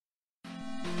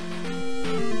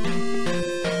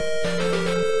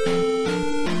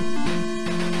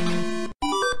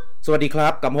วัสดีครั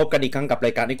บกลับมาพบกันอีกครั้งกับร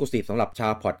ายการ Exclusive สำหรับชา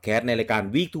วพอดแคสต์ในรายการ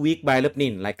Week to Week by เลิฟนิ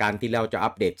นรายการที่เราจะอั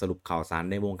ปเดตสรุปข่าวสาร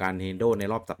ในวงการ Nintendo ใน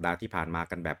รอบสัปดาห์ที่ผ่านมา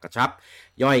กันแบบกระชับ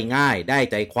ย่อยง่ายได้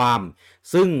ใจความ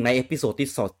ซึ่งในเอพิโซด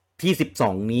ที่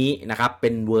12นี้นะครับเป็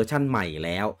นเวอร์ชั่นใหม่แ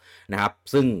ล้วนะครับ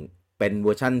ซึ่งเป็นเว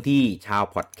อร์ชั่นที่ชาว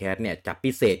พอดแคสต์เนี่ยจะ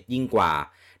พิเศษยิ่งกว่า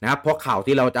นะครับเพราะข่าว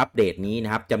ที่เราจะอัปเดตนี้น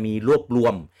ะครับจะมีรวบรว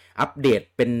มอัปเดต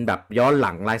เป็นแบบย้อนห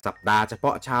ลังรายสัปดาห์เฉพา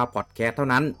ะชาวพอดแคสต์เท่า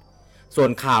นั้นส่ว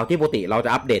นข่าวที่ปกติเราจ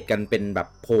ะอัปเดตกันเป็นแบบ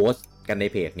โพสต์กันใน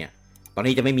เพจเนี่ยตอน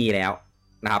นี้จะไม่มีแล้ว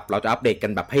นะครับเราจะอัปเดตกั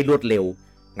นแบบให้รวดเร็ว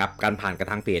นะครับการผ่านกัน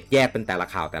ทางเพจแยกเป็นแต่ละ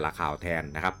ข่าวแทน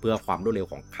นะครับเพื่อความรวดเร็ว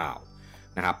ของข่าว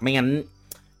นะครับไม่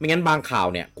งั้นบางข่าว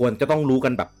เนี่ยควรจะต้องรู้กั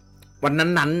นแบบวัน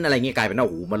นั้นๆอะไรเงี้ยกลายเป็นว่าโ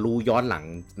อ้โหมารู้ย้อนหลัง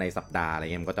ในสัปดาห์อะไรเ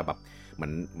งี้ยมันก็จะแบบเหมื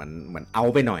อนเอา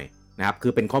ไปหน่อยนะครับคื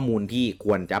อเป็นข้อมูลที่ค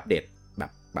วรจะอัปเดต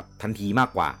แบบทันทีมาก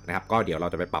กว่านะครับก็เดี๋ยวเรา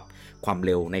จะไปปรับความเ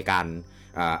ร็วในการ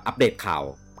อัปเดตข่าว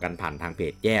กันผ่านทางเพ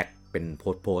จแยกเป็น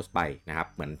โพสต์ไปนะครับ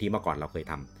เหมือนที่เมื่อก่อนเราเคย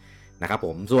ทำนะครับผ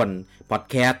มส่วนพอด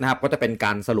แคสต์นะครับก็จะเป็นก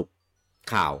ารสรุป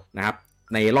ข่าวนะครับ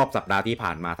ในรอบสัปดาห์ที่ผ่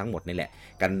านมาทั้งหมดนี่แหละ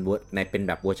กันในเป็นแ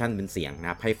บบเวอร์ชันเป็นเสียงนะ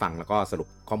ครับให้ฟังแล้วก็สรุป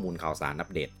ข้อมูลข่าวสารอัป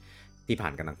เดตที่ผ่า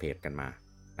นกันทางเพจกันมา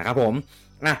นะครับผม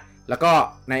แล้วก็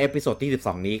ในเอพิโซดที่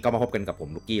12นี้ก็มาพบกันกับผม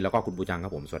ลูกกี้แล้วก็คุณบูจังครั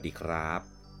บผมสวัสดีครับ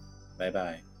บ๊ายบา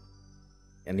ย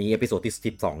อันนี้เอพิโซดที่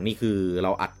12นี่คือเร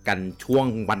าอัดกันช่วง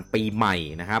วันปีใหม่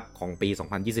นะครับของปี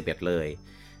2021เลย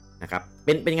นะครับเ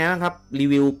ป็นไงบ้างครับรี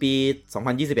วิวปี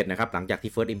2021นะครับหลังจาก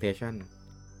ที่ First Impression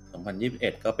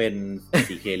 2021ก็เป็น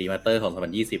 4K Remaster ของ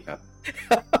2020ครับ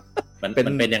มันเ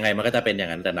ป็นยังไงมันก็จะเป็นอย่า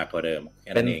งนั้นแต่หนักกว่าเดิมแ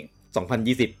ค่นั้นเอง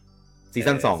2020ซี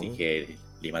ซั่น2 4K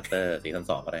Remaster ซีซั่น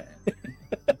2ก็ได้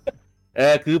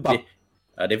คือแบบ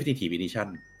Definitive Edition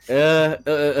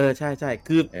ใช่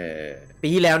คือปี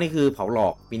ที่แล้วนี่คือเผาหลอ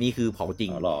กปีนี้คือเผาจริ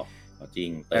งเผาหลอกเผาจริง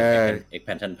เติม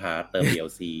expansion pass เติม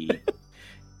DLC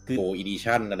Full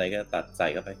Edition อะไรก็ตัดใส่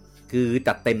เข้าไปคือ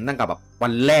จัดเต็มตั้งแต่แบบวั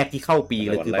นแรกที่เข้าปี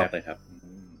เลยคือแบบ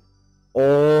โ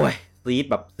อ้ย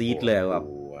ซีดเลยแบบ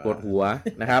ปวดหัว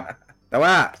นะครับแต่ว่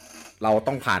าเรา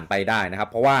ต้องผ่านไปได้นะครับ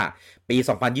เพราะว่าปี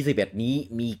2021นี้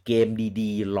มีเกม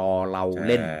ดีๆรอเราเ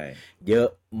ล่นเยอะ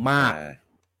มาก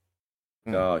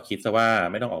ก็คิดซะว่า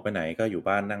ไม่ต้องออกไปไหนก็อยู่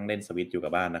บ้านนั่งเล่นสวิตช์อยู่กั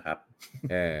บบ้านนะครับ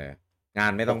งา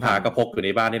นไม่ต้องทำก็พกอยู่ใน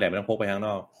บ้านนี่แหละไม่ต้องพกไปข้างน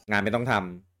อกงานไม่ต้องท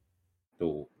ำดู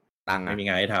ตังค์ไม่มี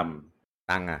งานให้ทำ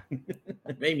ตังค์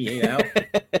ไม่มีแล้ว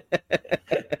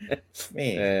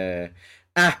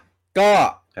ก็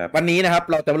วันนี้นะครับ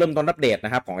เราจะเริ่มต้นอัปเดตน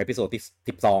ะครับของเอพิโซดที่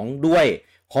12ด้วย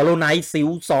Hollow Knight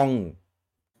Silksong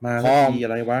มาทีอะ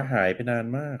ไรวะหายไปนาน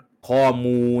มากข้อ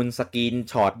มูลสกรีน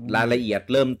ช็อตรายละเอียด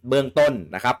เริ่มเบื้องต้น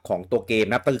นะครับของตัวเกม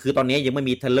นะครับคือตอนนี้ยังไม่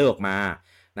มีเทรลเลอร์ออกมา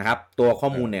นะครับตัวข้อ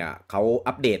มูลเนี่ยเขา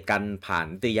อัปเดตกันผ่าน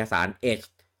นิตยสาร Edge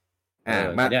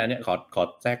เนี่ย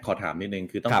ขอถามนิดนึง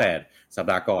คือตั้งแต่สัป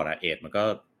ดาห์ก่อนอะEdgeมันก็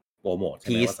โปรโมทใช่ไ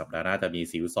หมว่าสัปดาห์หน้าจะมี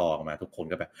ซิลซองมาทุกคน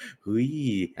ก็แบบเฮ้ย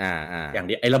อย่าง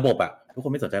นี้ไอ้ระบบอะทุกค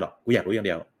นไม่สนใจหรอกกูอยากรู้อย่างเ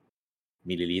ดียว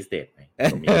มีรีลีสเดทไหม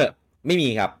ไม่มี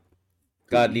ครับ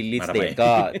ก็รีลีสเดท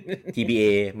ก็ TBA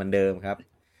เหมือนเดิมครับ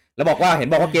แล้วเห็น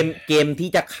บอกว่าเกมที่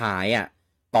จะขายอ่ะ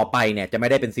ต่อไปเนี่ยจะไม่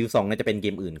ได้เป็นซิลซองน่าจะเป็นเก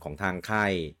มอื่นของทางค่า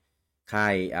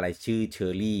ยอะไรชื่อเชอ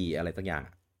ร์รี่อะไรสักอย่าง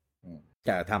จ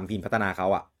ะทำทีมพัฒนาเขา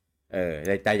อ่ะ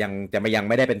แต่ยัง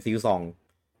ไม่ได้เป็นซิลซอง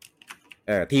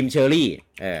ทีมเชอร์รี่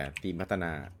ทีมพัฒน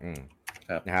า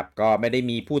นะครับก็ไม่ได้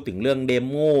มีพูดถึงเรื่องเด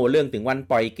โมเรื่องถึงวัน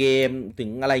ปล่อยเกมถึง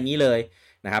อะไรงี้เลย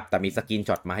นะครับแต่มีสกรีน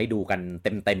ช็อตมาให้ดูกัน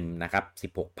เต็มๆนะครั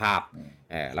บ16ภาพ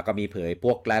แล้วก็มีเผยพ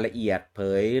วกรายละเอียดเผ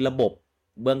ยระบบ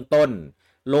เบื้องต้น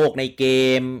โลกในเก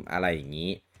มอะไรอย่าง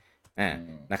นี้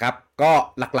นะครับก็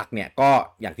หลักๆเนี่ยก็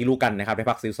อย่างที่รู้กันนะครับใน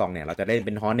ภาคซิลซองเนี่ยเราจะเล่นเ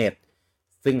ป็นฮอร์เน็ต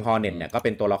ซึ่งฮอร์เน็ตเนี่ยก็เ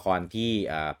ป็นตัวละครที่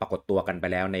ปรากฏตัวกันไป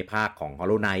แล้วในภาคของ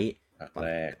Hollow Knight แร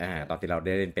กตอนที่เราไ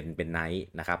ด้เล่นเป็นไนท์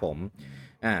นะครับผม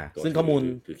ซึ่งข้อมูล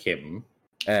ถือเข็ม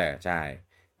ใช่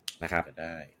นะครับไ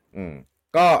ด้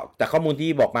ก็จากข้อมูลที่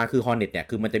บอกมาคือ Hornet เนี่ย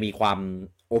คือมันจะมีความ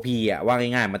OP ว่า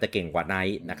ง่ายๆมันจะเก่งกว่า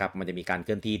Knight นะครับมันจะมีการเค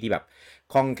ลื่อนที่ที่แบบ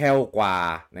คล่องแคล่วกว่า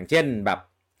อย่างเช่นแบบ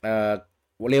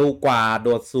เร็วกว่าโด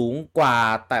ดสูงกว่า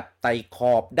แต่ไต่ข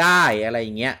อบได้อะไรอ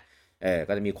ย่างเงี้ย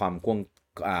ก็จะมีความ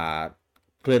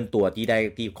เคลื่อนตัว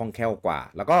ที่คล่องแคล่วกว่า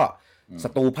แล้วก็ศั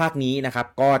ตรูภาคนี้นะครับ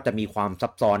ก็จะมีความซั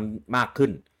บซ้อนมากขึ้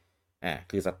น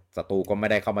คือศัตรูก็ไม่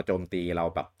ได้เข้ามาโจมตีเรา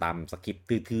แบบตามสคริปต์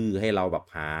ทื่อๆให้เราแบบ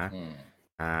หา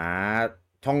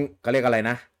ช่องก็เรียกอะไร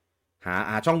นะ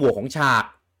หาช่องโหว่ของฉาก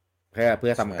เพื่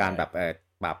อทำการแบบ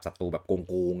ปราบศัตรูแบบ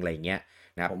โกงๆอะไรเงี้ย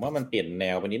นะครับผมว่ามันเปลี่ยนแน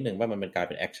วไปนิดนึงว่ามันเป็นกลายเ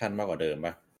ป็นแอคชั่นมากกว่าเดิม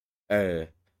ป่ะ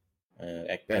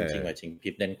แอคชั่นจริงกว่าจริงพิ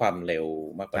ษเน้นความเร็ว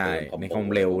มากกว่าเดิมในความ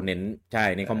เร็วเน้นใช่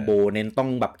ในคอมโบเน้นต้อง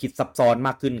แบบคิดซับซ้อนม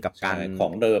ากขึ้นกับการขอ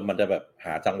งเดิมมันจะแบบห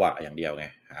าจังหวะอย่างเดียวไง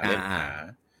หาเล่น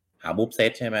หามูฟเซ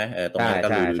ตใช่ไหมตรงนั้นก็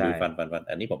ดูฟัน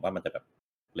อันนี้ผมว่ามันจะแบบ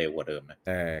เร็วกว่าเดิมนะ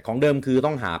ของเดิมคือ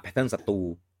ต้องหาแพทเทิร์นศัตรู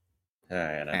ใช่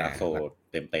นะดาร์กโซ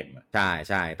เต็มใ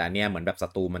ช่แต่เนี้ยเหมือนแบบศั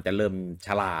ตรูมันจะเริ่มฉ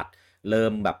ลาดเริ่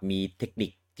มแบบมีเทคนิ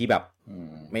คที่แบบ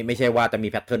ไม่ใช่ว่าจะมี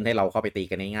แพทเทิร์นให้เราเข้าไปตี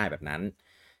กันง่ายๆแบบนั้น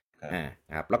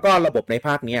นะครับแล้วก็ระบบในภ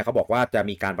าคนี้เขาบอกว่าจะ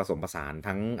มีการผสมผสาน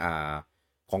ทั้ง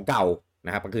ของเก่าน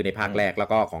ะครับก็คือในภาคแรกแล้ว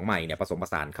ก็ของใหม่เนี่ยผสมผ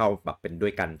สานเข้าแบบเป็นด้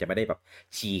วยกันจะไม่ได้แบบ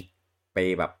ฉีกไป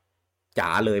แบบจ๋า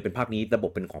เลยเป็นภาคนี้ระบ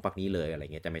บเป็นของภาคนี้เลยอะไรเ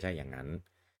งี้ยจะไม่ใช่อย่างนั้น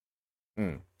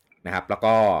นะครับแล้ว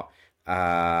ก็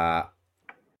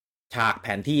ฉากแผ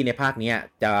นที่ในภาคนี้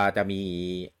จะมี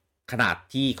ขนาด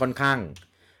ที่ค่อนข้าง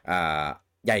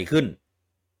ใหญ่ขึ้น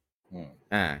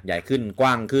ใหญ่ขึ้นก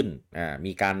ว้างขึ้น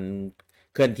มีการ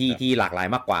เคลื่อนที่ที่หลากหลาย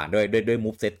มากกว่าด้วยมู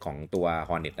ฟเซตของตัว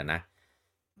Hornet นะ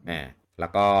แล้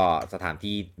วก็สถาน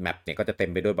ที่แมปเนี่ยก็จะเต็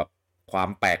มไปด้วยแบบความ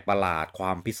แปลกประหลาดคว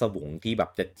ามพิศวงที่แบบ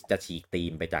จะฉีกธี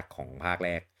มไปจากของภาคแร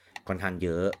กค่อนข้างเย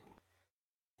อะ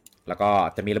แล้วก็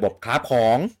จะมีระบบคราฟขอ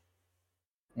ง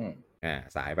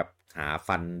สายแบบหา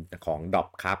ฟันของดรอป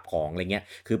คราฟของอะไรเงี้ย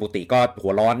คือปกติก็หั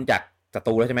วร้อนจากศัต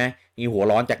รูแล้วใช่ไหมมีหัว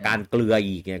ร้อนจากการเกลือ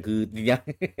อีกเนี่ยคือ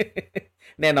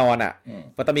แน่นอน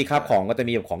เพราะต้องมีคราฟของก็จะ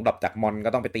มีของดรอปจากมอนก็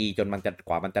ต้องไปตีจนมันจะ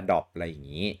กว่ามันจะดรอปอะไรอย่าง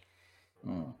นี้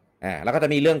แล้วก็จะ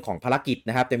มีเรื่องของภารกิจ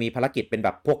นะครับจะมีภารกิจเป็นแบ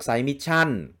บพวกไซด์มิชชั่น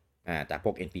จากพ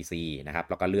วก NPC นะครับ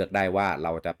แล้วก็เลือกได้ว่าเร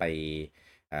าจะไป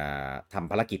ท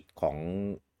ำภารกิจของ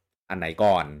อันไหน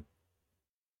ก่อน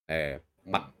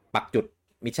ปักจุด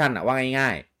มิชชั่นว่าง่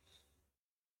าย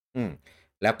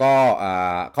ๆแล้วก็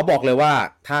เขาบอกเลยว่า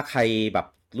ถ้าใครแบบ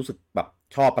รู้สึกแบบ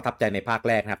ชอบประทับใจในภาค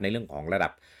แรกนะครับในเรื่องของระดั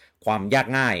บความยาก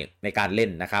ง่ายในการเล่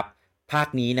นนะครับภาค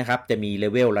นี้นะครับจะมีเล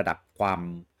เวลระดับความ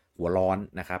หัวร้อน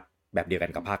นะครับแบบเดียวกั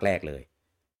นกับภาคแรกเลย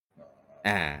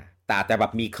แต่แบ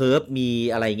บมีเคิร์ฟมี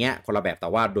อะไรเงี้ยคนละแบบแต่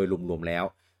ว่าโดยรวมๆแล้ว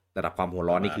ระดับความหัว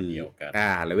ร้อนนี่คือ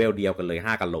เลเวลเดียวกันเลย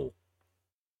5 กะโหลก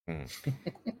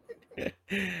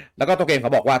แล้วก็ตัวเกมเข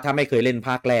าบอกว่าถ้าไม่เคยเล่นภ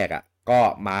าคแรกก็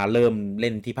มาเริ่มเ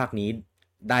ล่นที่ภาคนี้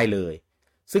ได้เลย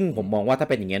ซึ่งผมมองว่าถ้า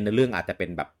เป็นอย่างเงี้ยในเรื่องอาจจะเป็น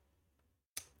แบบ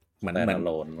เหมือนโ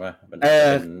ลนว่าเป็น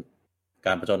ก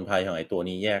ารผจญภัยของไอ้ตัว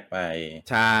นี้แยกไป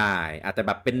ใช่อาจจะแ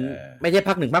บบเป็นไม่ใช่ภ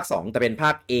าค1ภาค2แต่เป็นภา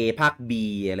ค A ภาค B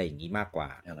อะไรอย่างงี้มากกว่า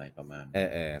อะไรประมาณ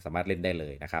สามารถเล่นได้เล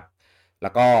ยนะครับแล้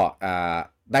วก็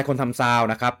ได้คนทำซาว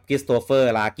นะครับคริสโตเฟอ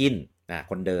ร์ลากิน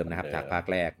คนเดิมนะครับจากภาค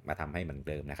แรกมาทำให้เหมือน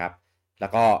เดิมนะครับแล้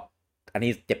วก็อัน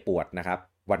นี้เจ็บปวดนะครับ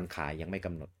วันขายยังไม่ก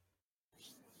ำหนด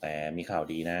แต่มีข่าว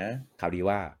ดีนะข่าวดี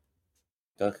ว่า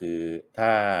ก็คือถ้า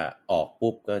ออก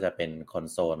ปุ๊บก็จะเป็นคอน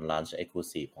โซล Launch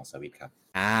Exclusive ของ Switch ครับ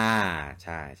ใ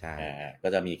ช่ก็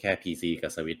จะมีแค่ PC กั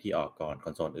บ Switch ที่ออกก่อนค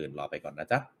อนโซลอื่นรอไปก่อนนะ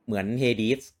จ๊ะเหมือน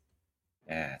Hades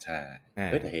ใช่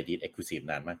แต่ Hades Exclusive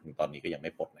นานมากถึงตอนนี้ก็ยังไ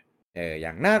ม่ปลดเลยอย่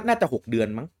างน่าจะ6 เดือน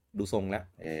มั้งดูทรงแล้ว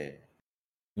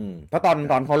เพราะต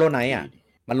อน Hollow Knight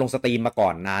มันลงสตรีมมาก่อ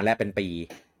นนานและเป็นปี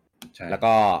แล้ว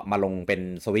ก็มาลงเป็น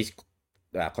Switch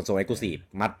คอนโซล Exclusive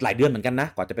มาหลายเดือนเหมือนกันนะ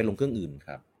ก่อนจะไปลงเครื่องอื่น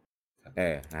ครับ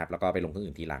นะครับแล้วก็ไปลงเครื่อง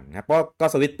อื่นทีหลังนะครับเพราะก็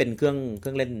สวิตช์เป็นเครื่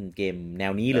องเล่นเกมแน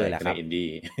วนี้เลยแหละครับอินดี้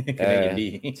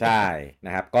ใช่น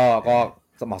ะครับก็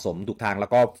เหมาะสมถูกทางแล้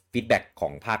วก็ฟีดแบ็กขอ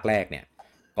งภาคแรกเนี่ย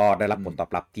ก็ได้รับผลตอบ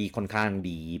รับที่ค่อนข้าง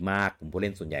ดีมากกลุ่มผู้เ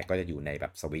ล่นส่วนใหญ่ก็จะอยู่ในแบ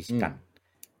บสวิตช์กัน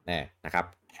นะครับ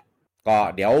ก็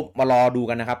เดี๋ยวมารอดู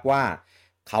กันนะครับว่า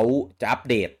เขาจะอัป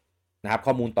เดตนะครับ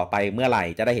ข้อมูลต่อไปเมื่อไหร่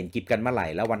จะได้เห็นคลิปกันเมื่อไหร่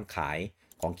แล้ววันขาย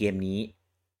ของเกมนี้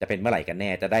จะเป็นเมื่อไหร่กันแน่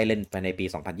จะได้เล่นภายในปี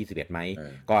2021ไหม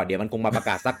ก็เดี๋ยวมันคงมาประ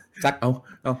กาศสักเอ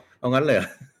างั้นเลย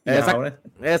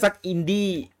สักอิน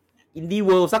ดี้เ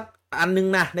วิลด์สักอันนึง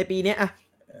นะในปีนี้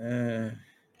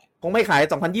คงไม่ขาย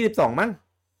2022มั้ง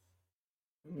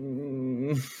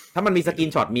ถ้ามันมีสกรีน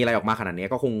ช็อตมีอะไรออกมาขนาดนี้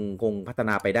ก็คงพัฒน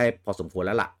าไปได้พอสมควรแ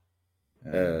ล้วล่ะ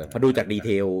พอดูจากดีเ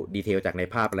ทลจากใน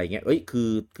ภาพอะไรเงี้ย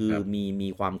คือมี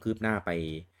ความคืบหน้าไป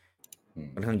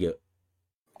ค่อนข้างเยอะ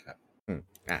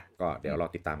ก็เดี๋ยวรอ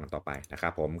ติดตามกันต่อไปนะครั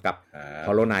บผมกับ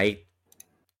Hollow Knight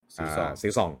ซี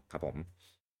ซั่น2ครับผม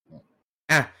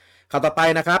ข่าวต่อไป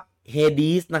นะครับ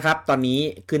Hades นะครับตอนนี้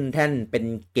ขึ้นแท่นเป็น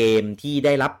เกมที่ไ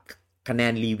ด้รับคะแน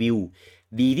นรีวิว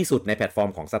ดีที่สุดในแพลตฟอร์ม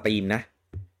ของ Steam นะ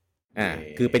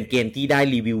คือเป็นเกมที่ได้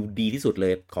รีวิวดีที่สุดเล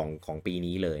ยของปี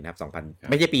นี้เลยนะครับ2000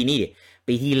ไม่ใช่ปีนี้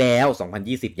ปีที่แล้ว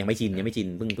2020ยังไม่ชิน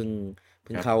เพิ่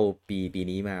งเข้าปี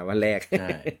นี้มาวันแรก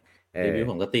รีวิว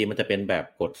ของ Steam มันจะเป็นแบบ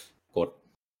กด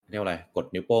เรียกอะไรกด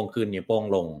นิ้วโป้งขึ้นนิ้วโป้ง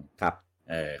ลงครับ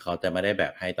เขาจะไม่ได้แบ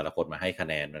บให้แต่ละคนมาให้คะ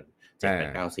แนน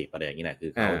7-90อะไรอย่างนี้นะคื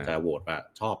อเขาจะโหวตว่า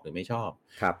ชอบหรือไม่ชอบ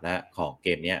และของเก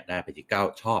มนี้ได้ไปที่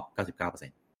9ชอบ 99%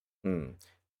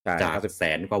 จาก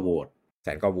100,000 กว่าโหวต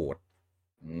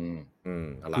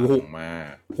คือโหด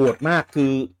มาก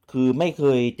คือไม่เค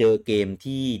ยเจอเกม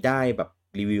ที่ได้แบบ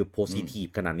รีวิวโพสิทีฟ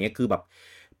ขนาดนี้คือแบบ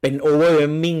เป็นโอเวอร์เว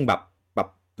ลมิ่งแบบ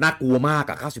น่ากลัวมาก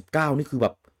อะ99นี่คือแบ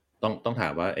บต้องถา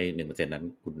มว่าไอ้ 1% นั้น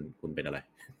คุณเป็นอะไร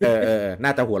น่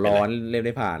าจะหัวร้อนเล่นไ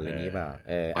ม่ผ่านอะไรอย่างงี้เปล่า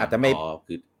อาจจะไม่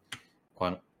คือค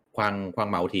วาง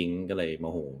เมาส์ทิ้งก็เลยโม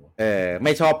โหไ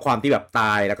ม่ชอบความที่แบบต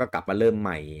ายแล้วก็กลับมาเริ่มให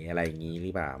ม่อะไรอย่างงี้หรื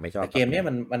อเปล่าไม่ชอบเกมนี้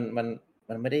มั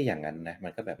นไม่ได้อย่างนั้นนะมั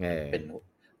นก็แบบเป็น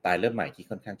ตายเริ่มใหม่ที่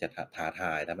ค่อนข้างจะท้าท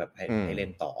ายแล้วแบบให้เล่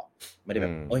นต่อไม่ได้แบ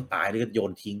บโอ๊ยตายแล้วก็โย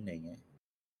นทิ้งอะไรเงี้ย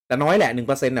แต่น้อยแหละ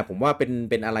 1% น่ะผมว่าเ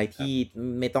ป็นอะไรที่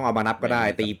ไม่ต้องเอามานับก็ได้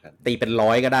ตีเป็น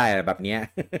100ก็ได้แบบเนี้ย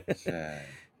ใช่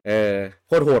โ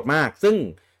คตรโหดมากซึ่ง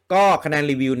ก็คะแนน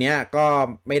รีวิวเนี้ยก็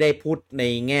ไม่ได้พูดใน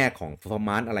แง่ของ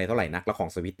performance อะไรเท่าไหร่นักแล้วของ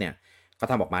สวิตเนี่ยก็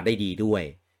ทำออกมาได้ดีด้วย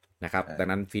นะครับดัง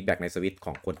นั้นฟีดแบ็กในสวิตข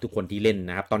องคนทุกคนที่เล่น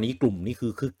นะครับตอนนี้กลุ่มนี่คื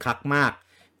อคึกคักมาก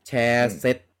แชร์เซ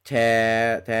ตแช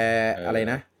ร์อะไร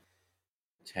นะ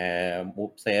แชร์มู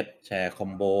ฟเซตแชร์คอ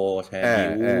มโบแชร์บิว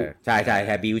ใช่แช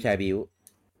ร์บิว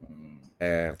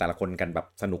แต่ละคนกันแบบ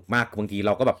สนุกมากบางทีเ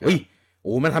ราก็แบบเฮ้ยโ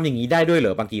อ้มันทำอย่างนี้ได้ด้วยเหร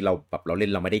อบางทีเราแบบเราเล่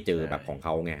นเราไม่ได้เจอแบบของเข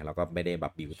าไงเราก็ไม่ได้แบ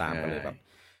บบิวตามกันเลยแบบ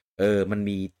มัน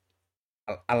มี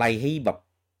อะไรให้แบบ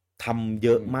ทำเย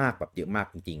อะมากแบบเยอะมาก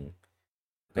จริง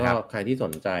ๆก็ใครที่ส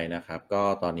นใจนะครับก็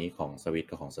ตอนนี้ของ Switch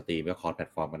กับของ Steam ก็คอร์สแพล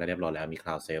ตฟอร์มกันได้เรียบร้อยแล้วมี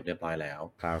Cloud Save เรียบร้อยแล้ว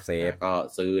Cloud Save ก็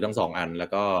ซื้อทั้ง2อันแล้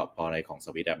วก็พอในของ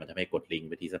Switch มันจะให้กดลิงก์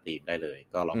ไปที่ Steam ได้เลย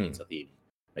ก็ล็อกอิน Steam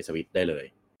ใน Switch ได้เลย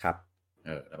ครับ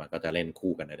แล้วมันก็จะเล่น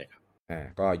คู่กันได้เลยครับ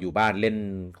ก็อยู่บ้านเล่น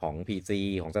ของ PC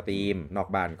ของ Steam นอก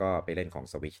บ้านก็ไปเล่นของ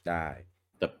Switch ได้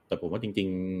แต่ผมว่าจริง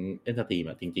ๆเล่น Steam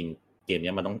จริงๆเกม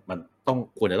นี้มันต้อง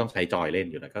ควรจะต้องใช้จอยเล่น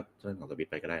อยู่นะก็เล่นของ Switch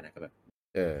ไปก็ได้นะก็แบบ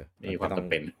มีความจำ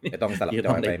เป็นไม่ต้องสลับจ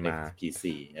อยไปมา PC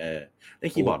ได้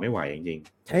คีย์บอร์ดไม่ไหวจริง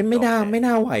ๆใช้ไม่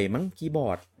น่าไหวมั้งคีย์บอ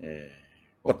ร์ด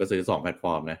ผมก็ซื้อ2แพลตฟ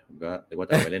อร์มนะผมก็นึกว่า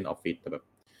จะไปเล่นออฟฟิศแต่แบบ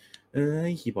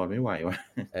คีย์บอร์ดไม่ไหวว่ะ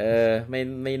ไ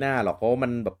ม่น่าหรอกเพราะมั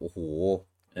นแบบโอ้โห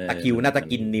ตะคิวน่าจะ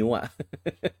กินนิ้วอ่ะ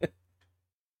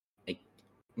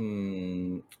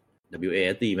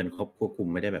WASD มันควบคุม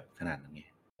ไม่ได้แบบขนาดนั้นไง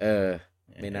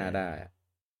ไม่น่าได้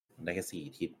ได้แค่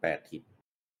4ทิศ8ทิศ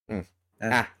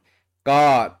ก็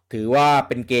ถือว่าเ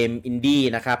ป็นเกมอินดี้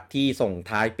นะครับที่ส่ง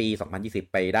ท้ายปี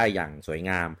2020ไปได้อย่างสวย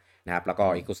งามนะครับแล้วก็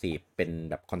Exclusive เป็น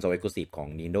แบบ Console Exclusive ของ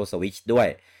Nintendo Switch ด้วย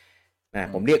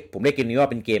ผมเรียกเกมนี้ว่า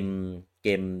เป็นเก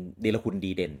มเดลคุณ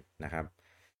ดีเด่นนะครับ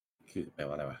คือแปล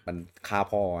ว่าอะไรวะมันฆ่า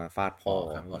พ่อฟาดพ่อ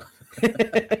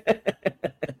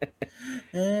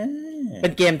เป็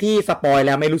นเกมที่สปอยแ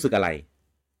ล้วไม่รู้สึกอะไร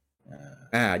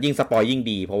ยิ่งสปอยยิ่ง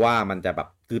ดีเพราะว่ามันจะแบบ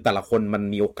คือแต่ละคนมัน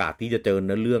มีโอกาสที่จะเจอเ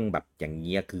นื้อเรื่องแบบอย่างเ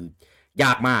งี้ยคือย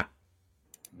ากมาก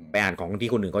ไปอ่านของ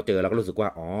ที่คนอื่นเขาเจอแล้วก็รู้สึกว่า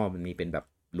อ๋อมันมีเป็นแบบ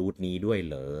รูทนี้ด้วยเ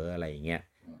หรออะไรอย่างเงี้ย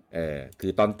คื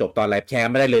อตอนจบตอนไลฟ์แชร์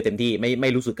ไม่ได้เลยเต็มที่ไม่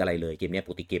รู้สึกอะไรเลยเกมนี้ป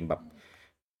กติเกมแบบ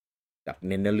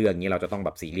เน้นเนื้อเรื่องนี้เราจะต้องแบ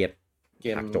บซีเรียสเก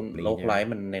มโลกไลฟ์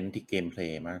มันเน้นที่เกมเพล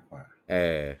ย์มากกว่า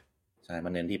ใช่มั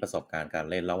นเน้นที่ประสบการณ์การ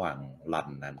เล่นระหว่างรัน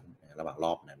นั้นระหว่างร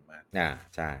อบนั้นมาก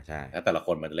ใช่แล้วแต่ละค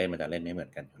นมันจะเล่นไม่เหมือ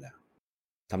นกันอยู่แล้ว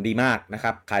ทำดีมากนะค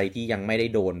รับใครที่ยังไม่ได้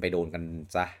โดนไปโดนกัน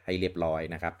ซะให้เรียบร้อย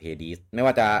นะครับเฮดิสไม่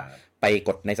ว่าจะไปก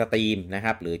ดในสตรีมนะค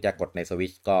รับหรือจะกดในสวิต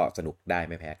ช์ก็สนุกได้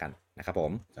ไม่แพ้กันนะครับผ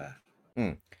ม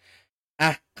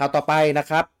ข่าวต่อไปนะ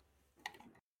ครับ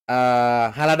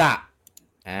ฮาราดะ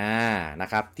นะ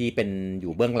ครับที่เป็นอ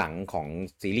ยู่เบื้องหลังของ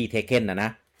ซีรีส์เทคเก้นนะ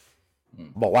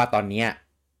บอกว่าตอนนี้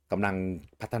กำลัง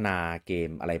พัฒนาเกม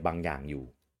อะไรบางอย่างอยู่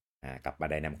กับมา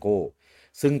ไดนัมโก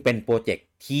ซึ่งเป็นโปรเจกต์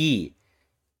ที่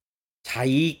ใช้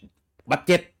บัดเ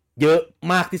จ็ตเยอะ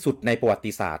มากที่สุดในประวั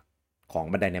ติศาสตร์ของ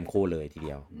บันไดแนมโคเลยทีเ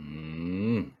ดียว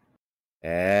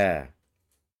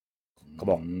เขา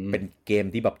บอกเป็นเกม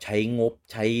ที่แบบใช้งบ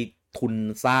ใช้ทุน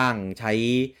สร้างใช้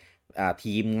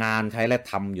ทีมงานใช้และ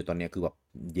ทำอยู่ตอนนี้คือแบบ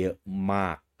เยอะมา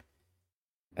ก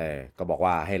ก็บอก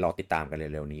ว่าให้รอติดตามกันเ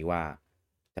ร็วๆนี้ว่า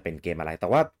จะเป็นเกมอะไรแต่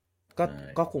ว่า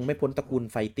ก็คงไม่พ้นตระกูล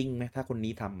ไฟติ้งไหมถ้าคน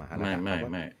นี้ทำไ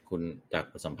ม่คุณจาก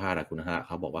สัมภาษณ์คุณฮะเ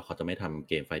ขาบอกว่าเขาจะไม่ทำ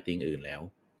เกมไฟติ้งอื่นแล้ว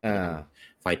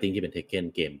ไฟติ้งที่เป็นเทคเก้น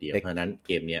เกมเดียวเพราะนั้นเ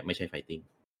กมนี้ไม่ใช่ไฟติ้ง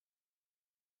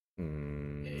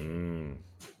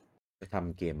จะท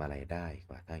ำเกมอะไรได้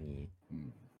กว่าถ้างี้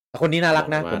แต่คนนี้น่ารัก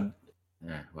นะ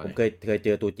ผมเคยเจ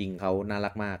อตัวจริงเขาน่ารั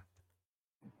กมาก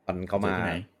ตอนนั้นเขา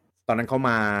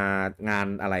มางาน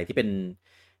อะไรที่เป็น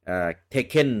เทค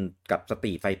เก้นกับสต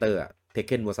รีทไฟเตอร์เทคเ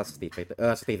ก้น vs สตรีทไฟเตอ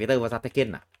ร์สตรีทไฟเตอร์ vs เทคเก้น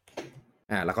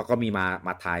แล้วก็มีม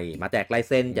าไทยมาแจกลายเ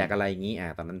ซ็นแจกอะไรอย่างนี้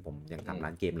ตอนนั้นผมยังทำร้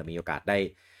านเกมแล้วมีโอกาสได้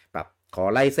แบบขอ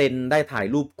ลายเซ็นได้ถ่าย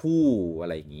รูปคู่อะ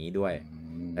ไรอย่างนี้ด้วย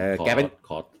แกเป็น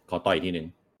ขอต่อยทีนึง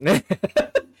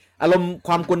อารมณ์ค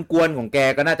วามกวนๆของแก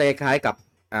ก็น่าจะคล้ายกับ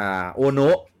โอโน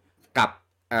ะกับ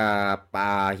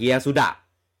เฮียสุดะ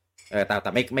แต่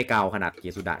ไม่กาวขนาดเฮี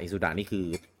ยสุดะนี่คือ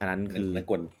อันนั้นคือ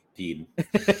กวนที จีน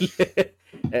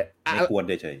ไม่ควร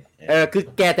เฉยคือ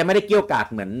แกจะไม่ได้เกี่ยวกาด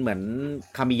เหมือน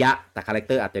คามิยะแต่คาแรคเ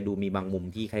ตอร์อาจจะดูมีบางมุม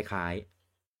ที่คล้าย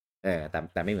ๆ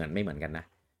แต่ไม่เหมือนกัน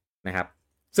นะครับ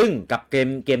ซึ่งกับเ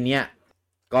กมเนี้ย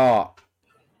ก็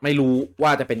ไม่รู้ว่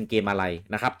าจะเป็นเกมอะไร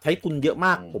นะครับใช้ทุนเยอะม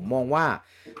ากผมมองว่า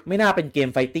ไม่น่าเป็นเกม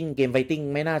ไฟติ้ง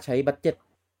ไม่น่าใช้บัดเจ็ต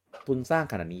ทุนสร้าง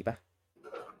ขนาดนี้ปะ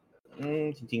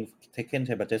จริงๆ Tekken ใ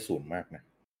ช้บัดเจ็ตสูงมากนะ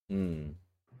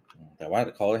แต่ว่า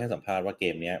เขาให้สัมภาษณ์ว่าเก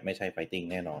มนี้ไม่ใช่ไฟติ้ง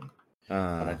แน่นอน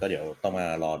เพราะนั้นก็เดี๋ยวต้องมา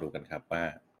รอดูกันครับว่า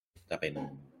จะเป็น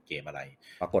เกมอะไร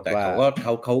ปรากฏว่าเข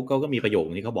าก็มีประโยค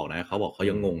ที่เขาบอกนะเขาบอกเขา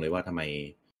ยังงงเลยว่าทำไม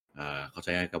เขาใ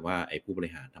ช้คำว่าไอ้ผู้บริ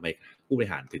หารทำไมผู้บริ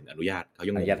หารถึงอนุญาตเขา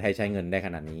ยังอนุญาตให้ใช้เงินได้ข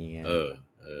นาดนี้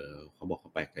เขาบอกเข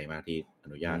าแปลกใจมากที่อ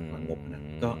นุญาตมางบนะ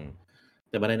ก็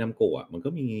แต่บันไดนำโกะมันก็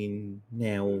มีแน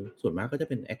วส่วนมากก็จะ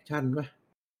เป็นแอคชั่นป่ะ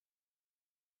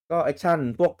ก็แอคชั่น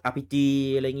พวก RPG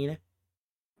อะไรอย่างงี้นะ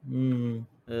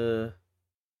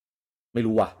ไม่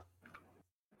รู้ว่ะ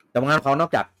แต่งานเขานอ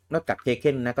กจากเทเ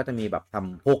ค็นนะก็จะมีแบบท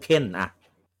ำโพเค็น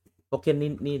โพเค็น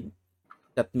นี่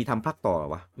จะมีทำภาคต่อ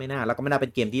วะไม่น่าแล้วก็ไม่น่าเป็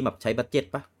นเกมที่แบบใช้บัดเจ็ต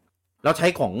ปะแล้วใช้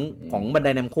ของบันได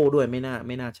แนมโคด้วยไม่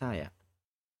น่าใช่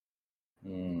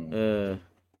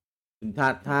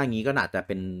ถ้าอย่างงี้ก็น่าจะเ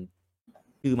ป็น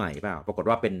ชื่อใหม่เปล่าปรากฏ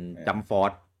ว่าเป็นจัมฟอร์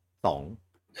ส2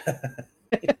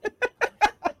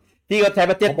ที่ก็ใช้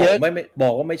บัดเจ็ตเยอะไม่บอ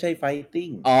กว่าไม่ใช่ไฟติ้ง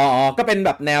ก็เป็นแบ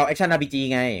บแนวแอคชั่น RPG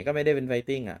ไงก็ไม่ได้เป็นไฟ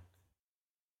ติ้ง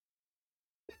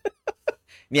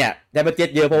เนี่ยใช้บัดเจ็ต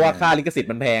เยอะเพราะว่าค่าลิขสิทธิ์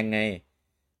มันแพงไง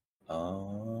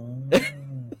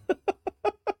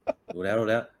ดูแล้ว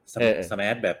สแม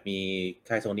ชแบบมี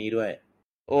ค่ายโซนี่ด้วย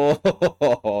โอ้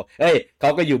เฮ้ยเขา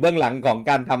ก็อยู่เบื้องหลังของ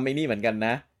การทำไอ้นี่เหมือนกันน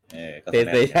ะ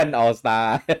PlayStation All Star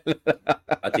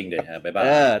จริงเลยฮะบ๊ายบาย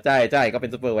ใช่ก็เป็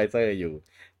นซูเปอร์ไวเซอร์อยู่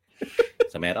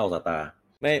สแมชAll Star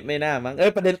ไม่น่ามั้ง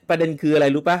ประเด็นคืออะไร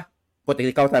รู้ป่ะโปรเจกต์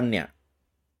ที่เขาทำเนี่ย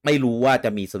ไม่รู้ว่าจะ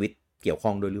มีสวิตช์เกี่ยวข้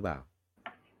องด้วยหรือเปล่า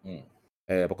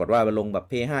ปรากฏว่ามันลงแบบ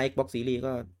PS5 Xbox Series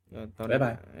ก็บ๊ายบ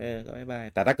ายก็บ๊ายบาย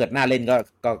แต่ถ้าเกิดหน้าเล่น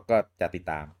ก็จะติด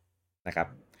ตามนะครับ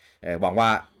หวังว่า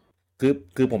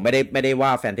คือผมไม่ได้ว่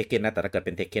าแฟนเทคเคนนะแต่ถ้าเกิดเ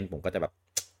ป็นเทคเคนผมก็จะแบบ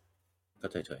ก็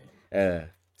เฉย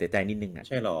เสียใจนิดนึงใ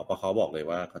ช่หรอเพราะเขาบอกเลย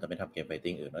ว่าเขาจะไม่ทำเกมไฟ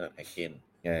ติ้งอื่นนอกจากเทคเคน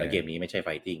แล้วเกมนี้ไม่ใช่ไฟ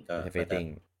ติ้งก็ไฟติ้ง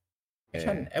แอค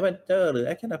ชั่นแอดเวนเจอร์หรือแ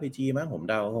อคชั่น RPG มั้งผม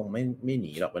เดาคงไม่ห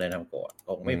นีหรอกไปในทำก่อนค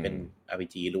งไม่เป็น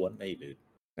RPG ล้วนได้หรือ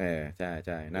ใ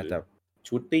ช่น่าจะ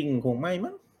ชูตติ้งคงไม่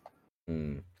มั้ง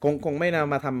คงไม่น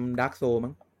ำมาทำดาร์กโซ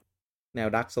มั้งแนว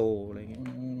ดาร์กโซอะไรเงี้ย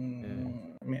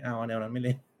ไม่เอาแนวนั้นไม่เ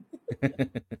ล่น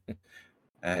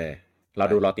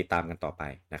รอติดตามกันต่อไป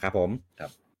นะครับผมครั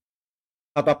บ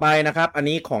ต่อไปนะครับอัน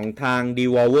นี้ของทาง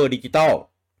Devolver Digital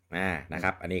นะค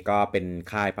รับอันนี้ก็เป็น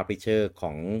ค่าย Publisher ข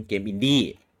องเกมอินดี้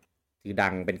คือดั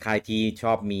งเป็นค่ายที่ช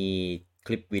อบมีค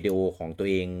ลิปวิดีโอของตัว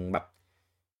เองแบบ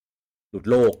หลุด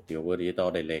โลก Devolver Digital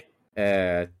Direct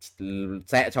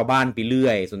แซะชาวบ้านไปเรื่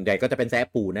อยส่วนใหญ่ก็จะเป็นแซะ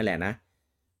ปู่นั่นแหละนะ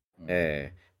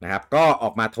นะครับก็อ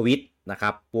อกมาทวิตนะค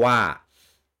รับว่า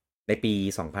ในปี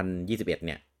2021เ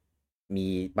นี่ยมี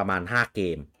ประมาณ5เก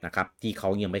มนะครับที่เขา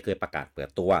ยังไม่เคยประกาศเปิด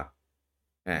ตัว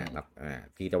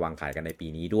ที่จะวางขายกันในปี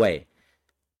นี้ด้วย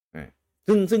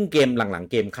ซึ่งเกมหลัง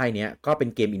ๆเกมค่ายนี้ก็เป็น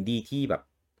เกมอินดี้ที่แบบ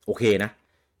โอเคนะ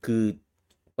คือ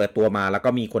เปิดตัวมาแล้วก็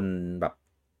มีคนแบบ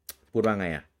พูดว่าไง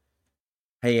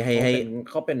ให้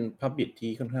เขาเป็นพับบิท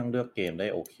ที่ค่อนข้างเลือกเกมได้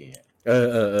โอเค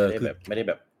ไม่ได้แ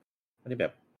บ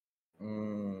บ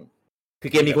คื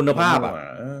อเกมมีคุณภาพ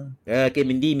เกม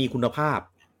อินดี้มีคุณภาพ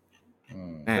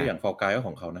ก็อย่าง Fall Guys ก็ข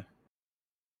องเขานะ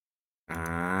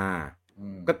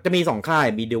ก็จะมี2ค่าย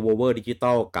มี Devolver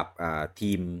Digital กับ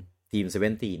ทีม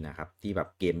17นะครับที่แบบ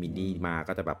เกมอินดี้มา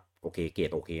ก็จะแบบโอเคเกรด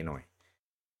โอเคหน่อย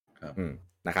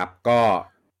นะครับก็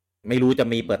ไม่รู้จะ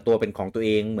มีเปิดตัวเป็นของตัวเอ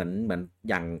งเหมือน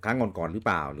อย่างครั้งก่อนๆหรือเป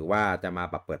ล่าหรือว่าจะมา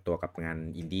แบบเปิดตัวกับงาน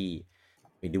อินดี้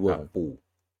เวิร์ของปู่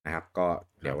นะครับก็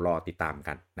เดี๋ยวรอติดตาม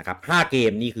กันนะครับ5เก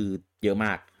มนี่คือเยอะม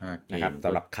ากนะครับส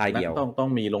ำหรับค่ายเดียวต้อ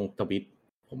งมีลงทวิต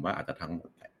ผมว่าอาจจะทั้งหมด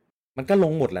มันก็ล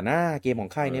งหมดแหละนะเกมขอ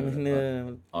งค่ายนี้มัน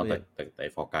แต่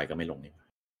ฟอร์กายก็ไม่ลงนี่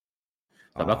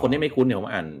สำหรับคนที่ไม่คุ้นเนี่ยผม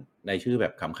อ่านในชื่อแบ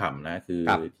บขำๆนะคือ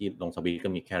ที่ลงสวิตก็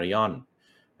มี Carry On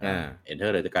Enter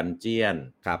the Gungeon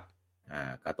ครับ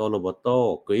Gato Roboto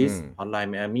Gris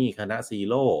Hotline Miami คณะซี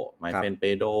โร่ My Friend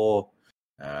Pedro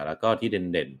แล้วก็ที่เ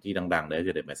ด่นๆที่ดังๆเลย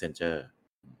คือ The Messenger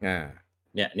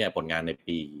เนี่ยผลงานใน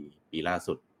ปีล่า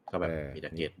สุดก็แบบมีแ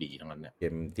ต่เกรดดีทั้งนั้นเนี่ยเก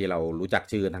มที่เรารู้จัก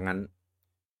ชื่อทั้งนั้น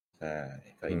ใช่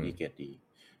ก็อินดี้เกรดดี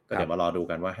ก็เดี๋ยวมารอดู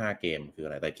กันว่า5เกมคืออ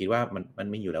ะไรแต่คิดว่ามัน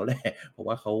มีอยู่แล้วแหละเพราะ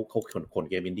ว่าเขาขน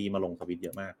เกมอินดี้มาลงสวิตเย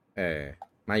อะมาก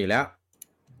มาอยู่แล้ว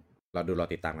เราดูรอ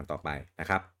ติดตามกันต่อไปนะ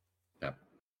ครับครับ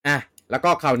แล้วก็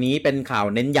ข่าวนี้เป็นข่าว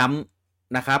เน้นย้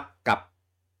ำนะครับกับ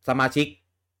สมาชิก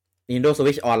Nintendo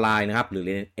Switch Online นะครับหรือ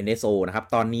NSO นะครับ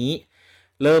ตอนนี้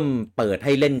เริ่มเปิดใ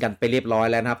ห้เล่นกันไปเรียบร้อย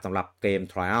แล้วนะครับสำหรับเกม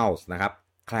Trials นะครับ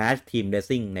Crash Team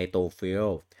Racing ใน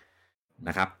Battlefield น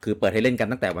ะครับคือเปิดให้เล่นกัน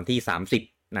ตั้งแต่วันที่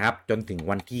30นะครับจนถึง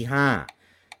วันที่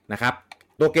5นะครับ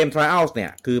ตัวเกม Trials เนี่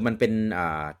ยคือมันเป็น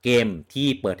เกมที่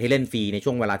เปิดให้เล่นฟรีใน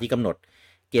ช่วงเวลาที่กำหนด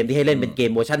เกมที่ให้เล่นเป็นเก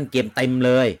มเวอร์ชันเกมเต็มเ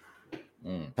ลย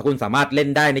ถ้าคุณสามารถเล่น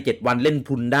ได้ใน7วันเล่น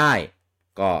ทุนได้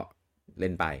ก็เล่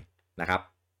นไปนะครับ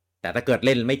แต่ถ้าเกิดเ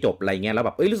ล่นไม่จบอะไรเงี้ยแล้วแบ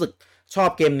บรู้สึกชอบ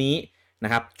เกมนี้น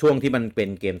ะครับช่วงที่มันเป็น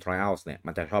เกม Trials เนี่ย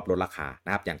มันจะชอบลดราคาน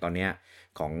ะครับอย่างตอนนี้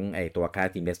ของไอตัว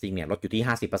Crash Team Racing เนี่ยลดอยู่ที่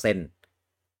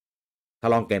 50% ถ้า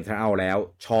ลองเกม Trial แล้ว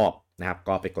ชอบนะครับ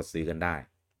ก็ไปกดซื้อกันได้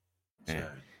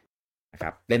นะค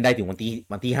รับเล่นได้ถึงวัน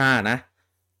ที่5นะ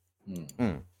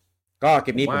ก็เก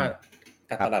มนี้ว่า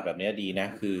การตลาดแบบนี้ดีนะ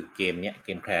คือเกมเนี้ยเก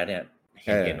ม Crash เนี่ย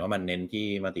เห็นว่ามันเน้นที่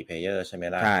มัลติเพลเยอร์ใช่ไหม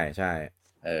ล่ะใช่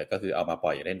ก็คือเอามาป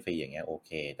ล่อยเล่นฟรีอย่างเงี้ยโอเ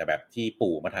คแต่แบบที่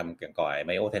ปู่มาทำเกี่ยวกับไ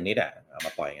มโอเทนนิสอ่ะเอาม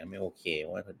าปล่อยอย่างนั้นไม่โอเคเพร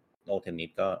าะว่าโอเทนนิส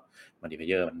ก็มัลติเพล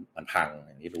เยอร์มันพังอ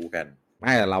ย่างที่รู้กันไ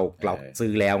ม่เราซื้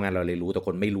อแล้วไงเราเลยรู้แต่ค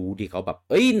นไม่รู้ที่เขาแบบ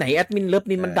ไหนแอดมินเลิฟ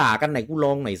นินมันด่ากันไหนกูล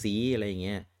องหน่อยสิอะไรอย่างเ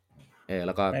งี้ยแ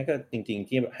ล้วก็ไม่ก็จริงๆ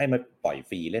ที่ให้มาปล่อย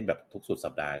ฟรีเล่นแบบทุกสุดสั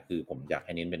ปดาห์คือผมอยากใ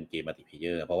ห้เน้นเป็นเกมมัลติเพลเย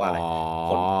อร์เพราะว่าอะไร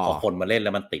คนมาเล่นแ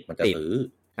ล้วมันติดมันจะซื้อ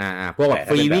พวกแบบ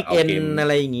ฟรีวีคเอนอะ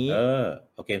ไรอย่างงี้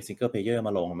เอาเกมซิงเกิลเพลเยอร์ม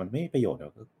าลงมันไม่ประโยชน์หรอ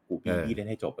กกูพี่เล่น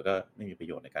ให้จบแล้วก็ไม่มีประโ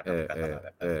ยชน์ในการทำการตลาดแบ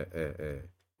บ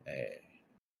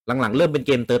หลังๆเริ่มเป็นเ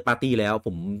กมเติร์ดปาร์ตี้แล้ว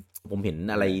ผมเห็น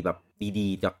อะไรแบบดี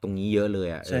ๆจากตรงนี้เยอะเลย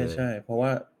อ่ะใช่เพราะว่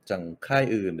าจังค่าย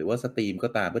อื่นหรือว่าสตรีมก็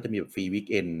ตามก็จะมีแบบฟรีวีค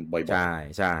เอนบ่อย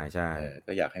ๆใช่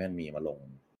ก็อยากให้มันมีมาลง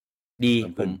ดี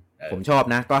ผมชอบ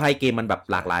นะก็ให้เกมมันแบบ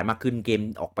หลากหลายมากขึ้นเกม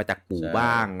ออกไปจากปู่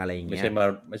บ้างอะไรอย่างเงี้ย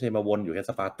ไม่ใช่มาวนอยู่แค่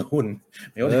สปาร์ตูน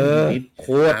ไม่ว่าโค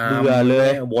ตรเบื่อเลย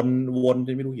วนจ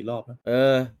นไม่รู้กี่รอบ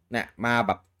เนี่ยมาแ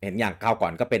บบเห็นอย่างคราวก่อ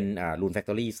นก็เป็นRune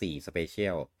Factory 4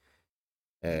 Special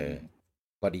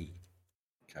ก็ดี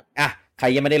ครับใคร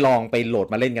ยังไม่ได้ลองไปโหลด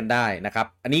มาเล่นกันได้นะครับ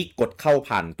อันนี้กดเข้า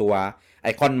ผ่านตัวไอ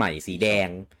คอนใหม่สีแดง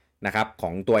นะครับขอ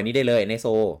งตัวนี้ได้เลย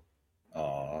NSO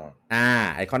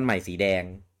ไอคอนใหม่สีแดง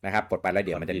นะครับกดไปแล้วเ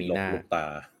ดี๋ยวมันจะมีหน้า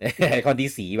ไอคอนที่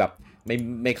สีแบบ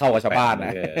ไม่เข้ากับชาวบ้าน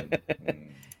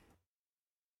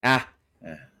นะ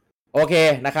โอเค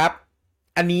นะครับ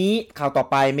อันนี้ข่าวต่อ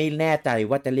ไปไม่แน่ใจ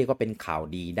ว่าจะเรียกว่าเป็นข่าว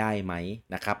ดีได้ไหม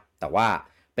นะครับแต่ว่า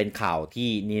เป็นข่าวที่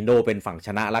Nintendo เป็นฝั่งช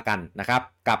นะละกันนะครับ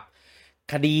กับ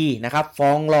คดีนะครับฟ้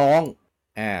องร้อง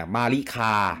มาริค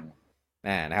า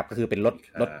นะครับก็คือเป็นร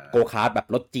ถโกคาร์ทแบบ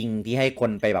รถจริงที่ให้ค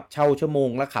นไปแบบเช่าชั่วโมง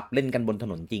แล้วขับเล่นกันบนถ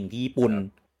นนจริงที่ญี่ปุ่น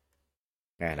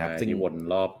นะครับซึ่งวน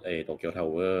รอบโตเกียวทาว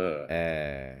เวอร์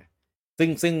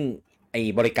ซึ่งไอ้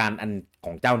บริการอันข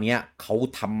องเจ้าเนี้ยเขา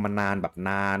ทำมานานแบบ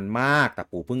นานมากแต่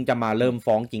ปู่เพิ่งจะมาเริ่ม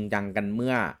ฟ้องจริงจังกันเ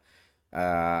มื่อ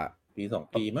ปี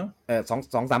2 ปีมั้ง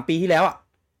2-3 ปีที่แล้ว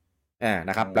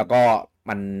นะครับแล้วก็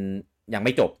มันยังไ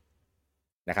ม่จบ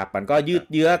นะครับมันก็ยืด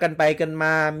เยื้อกันไปกันม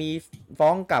ามีฟ้อ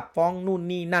งกลับฟ้องนู่น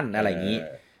นี่นั่นอะไรอย่างนี้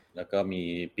แล้วก็มี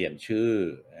เปลี่ยนชื่อ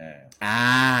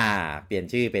เปลี่ยน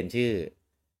ชื่อ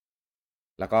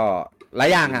แล้วก็หลาย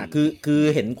อย่างคือ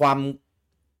เห็นคว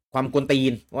ามกวนตี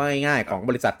นว่าง่ายๆของ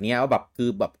บริษัทนี้ว่าแบบคือ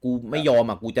แบบกูไม่ยอม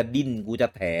กูจะดิ้นกูจะ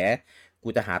แถกู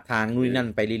จะหาทางนู่นนั่น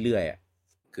ไปเรื่อย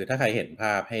ๆคือถ้าใครเห็นภ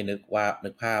าพให้นึก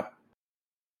ภาพ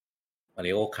มา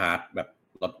ริโอคาร์ทแบบ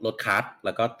รถคาร์ทแ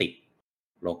ล้วก็ติด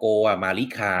โลโก้ว่ามาริ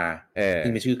คาซึ่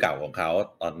งเป็นชื่อเก่าของเขา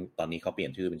ตอนนี้เขาเปลี่ย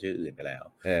นชื่อเป็นชื่ออื่นไปแล้ว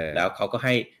แล้วเขาก็ใ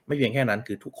ห้ไม่เพียงแค่นั้น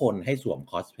คือทุกคนให้สวม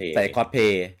คอสเพย์ใส่คอสเพ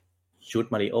ย์ชุด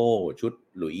มาริโอชุด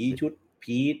หลุยชุด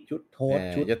พีทชุดโทษ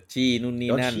ชุดยอดชี่นู่นนี่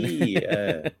นั่น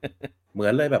เหมือ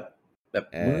นเลยแบบ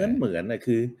เหมือนนะ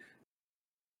คือ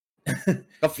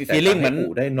ก็ฟีลลิ่งเหมือน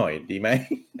ได้หน่อยดีไหม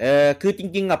คือจ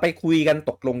ริงๆไปคุยกัน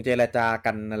ตกลงเจรจา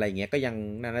กันอะไรเงี้ยก็ยัง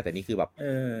นั่นนะแต่นี่คือแบบ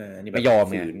นี่ไม่ยอม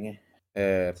ไง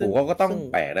ปู่ก็ต้อง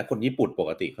แปลกนะคนญี่ปุ่นป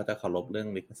กติเขาจะเคารพเรื่อง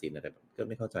ลิขสิทธิ์แต่ก็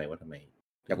ไม่เข้าใจว่าทำไม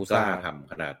ยากุซ่าท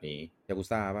ำขนาดนี้ยากุ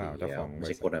ซ่าเปล่าเจ้าของไม่ใ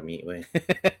ช่โคนามิเว้ย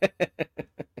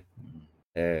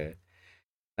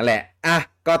นั่นแหละ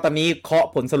ก็ตอนนี้เคาะ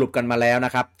ผลสรุปกันมาแล้วน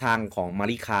ะครับทางของมา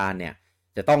ริคาเนี่ย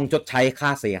จะต้องชดใช้ค่า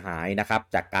เสียหายนะครับ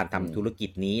จากการทำธุรกิจ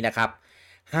นี้นะครับ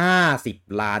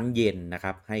50 ล้านเยนนะค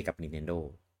รับให้กับ Nintendo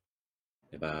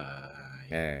บ๊ายบาย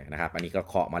นะครับอันนี้ก็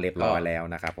เคาะมาเรียบร้อยแล้ว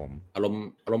นะครับผมอา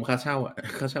รมณ์ค่าเช่า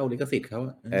ค่าเช่าลิขสิทธิ์เขา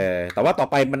แต่ว่าต่อ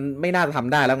ไปมันไม่น่าท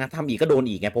ำได้แล้วไงทำอีกก็โดน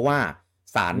อีกไงเพราะว่า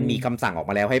ศาลมีคำสั่งออก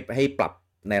มาแล้วให้ปรับ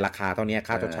ในราคาเท่านี้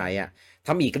ค่าชดใช้ท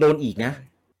ำอีกก็โดนอีกนะ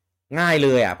ง่ายเล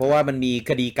ยเพราะว่ามันมี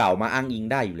คดีเก่ามาอ้างอิง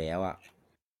ได้อยู่แล้ว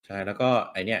ใช่แล้วก็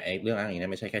ไอเนี้ยเรื่องอ้างอิงเนี่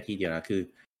ยไม่ใช่แค่ที่เดียวนะคือ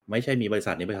ไม่ใช่มีบริ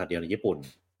ษัทนี้บริษัทเดียวในญี่ปุ่น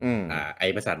ไอ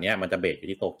บริษัทเนี้ยมันจะเบสอยู่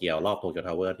ที่โตเกียวรอบโตเกียวท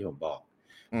าวเวอร์ที่ผมบอก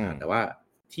แต่ว่า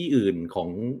ที่อื่นของ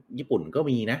ญี่ปุ่นก็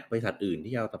มีนะบริษัทอื่น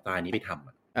ที่เอาสไตล์นี้ไปท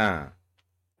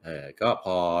ำ ก็พ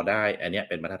อได้อันเนี้ย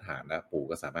เป็นมาตรฐานแล้วปู่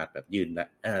ก็สามารถแบบยื่นได้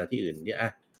ที่อื่นเนี่ย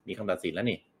มีคำตัดสินแล้ว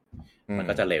นี่มัน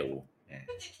ก็จะเร็ว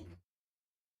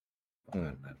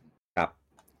ครับ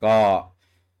ก็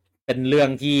เป็นเรื่อง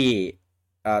ที่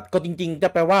ก็จริงๆจะ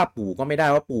แปลว่าปู่ก็ไม่ได้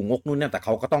ว่าปู่งกนู่นเนี่ยแต่เข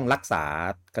าก็ต้องรักษา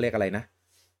เขาเรียกอะไรนะ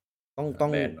ต้องตั้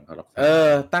ง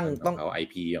ต้องเขา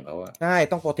IP ของเขาใช่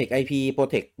ต้อง protect IP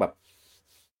protect แบบ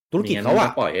ธุรกิจเขา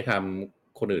ปล่อยให้ท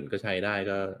ำคนอื่นก็ใช้ได้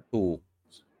ก็ถูก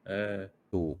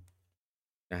ถูก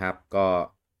นะครับก็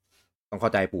ต้องเข้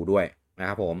าใจปู่ด้วยนะค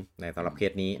รับผมในสำหรับเค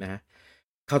สนี้นะฮะ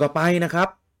ข่าวต่อไปนะครับ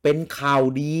เป็นข่าว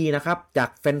ดีนะครับจาก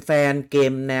แฟนๆเก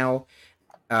มแนว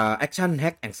Action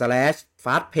Hack and Slash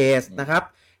Fast Pace นะครับ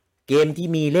เกมที่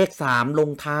มีเลข3ลง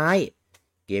ท้าย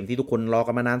เกมที่ทุกคนรอ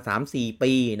กันมานาน 3-4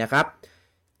 ปีนะครับ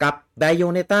กับ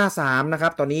Bayonetta 3นะครั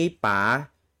บตอนนี้ป๋า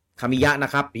คามิยะน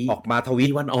ะครับออกมาทวี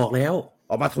ตวันออก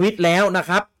มาทวีตแล้วนะ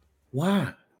ครับว่า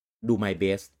ดู My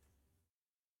Best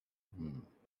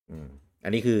อั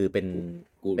นนี้คือเป็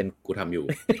นกูทำอยู่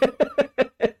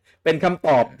เป็นคำต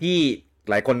อบที่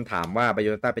หลายคนถามว่า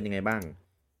Bayonetta เป็นยังไงบ้าง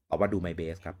ตอบว่าดู My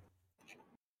Best ครับ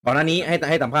ก่อนหน้านี้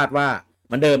ให้สัมภาษณ์ว่าเ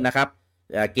หมือนเดิมนะครับ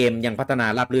เกมยังพัฒนา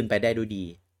ราบรื่นไปได้ด้วยดี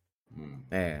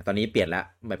ตอนนี้เปลี่ยนแล้ว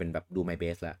มาเป็นแบบดู My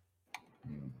Best แล้ว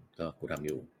ก็กูทำอ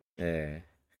ยู่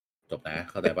จบนะ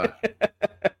เข้าใจป่ะ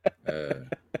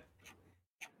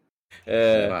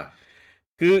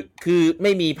คือไ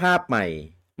ม่มีภาพใหม่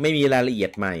ไม่มีรายละเอีย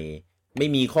ดใหม่ไม่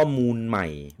มีข้อมูลใหม่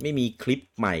ไม่มีคลิป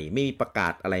ใหม่ไม่มีประกา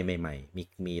ศอะไรใหม่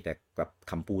ๆมีแต่กับ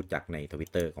คำพูดจากใน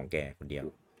Twitter ของแกคนเดียว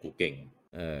กูเก่ง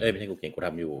ไม่ใช่กูเก่งกูท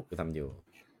ำอยู่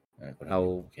เ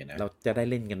ราจะได้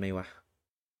เล่นกันไหมวะ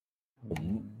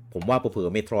ผมว่าเผลอ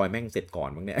ๆเมโทรยแม่งเสร็จก่อน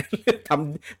มั้งเนี่ย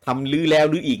ทำลื้อแล้ว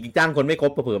ลื้ออีกจ้างคนไม่คร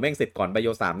บเผลอๆแม่งเสร็จก่อนไบโอ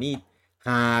3นี่ฮ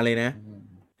าเลยนะ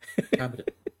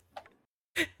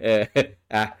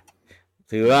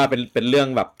ถือว่าเป็นเรื่อง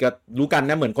แบบก็รู้กัน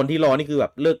นะเหมือนคนที่รอนี่คือแบ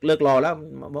บเลิกรอแล้ว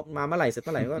มาเมื่อไหร่เสร็จเ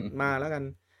มื่อไหร่ก็มาแล้วกัน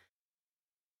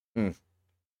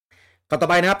ต่อ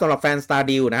ไปนะครับสำหรับแฟน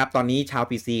Stardew นะครับตอนนี้ชาว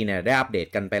PC เนี่ยได้อัปเดต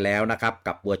กันไปแล้วนะครับ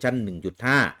กับเวอร์ชัน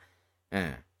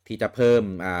 1.5 ที่จะเพิ่ม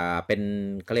เป็น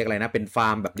เขาเรียกอะไรนะเป็นฟา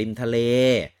ร์มแบบริมทะเล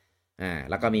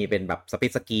แล้วก็มีเป็นแบบสปิ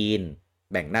ดสกรีน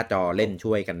แบ่งหน้าจอเล่น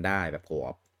ช่วยกันได้แบบโคอ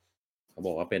อฟเขาบ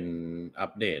อกว่าเป็นอั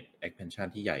ปเดต expansion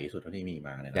ที่ใหญ่ที่สุดเท่าที่มีม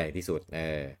าเลยใหญ่ที่สุด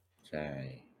ใช่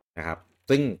นะครับ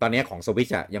ซึ่งตอนนี้ของ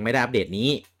Switch ยังไม่ได้อัปเดตนี้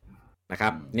นะครั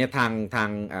บเนี่ยทาง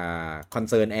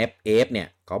Concern F เนี่ย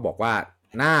เขาบอกว่า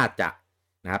น่าจะ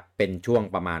นะครับเป็นช่วง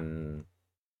ประมาณ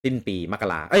สิ้นปีมก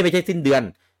ราไม่ใช่สิ้นเดือน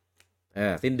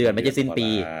สิ้นเดือนไม่ใช่สิ้นปี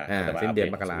สิ้นเดือน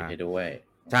มกรา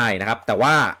ใช่นะครับแต่ว่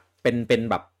าเป็น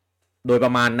แบบโดยปร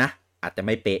ะมาณนะอาจจะไ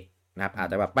ม่เป๊ะนะครับอาจ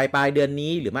จะแบบปลายเดือน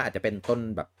นี้หรือว่าอาจจะเป็นต้น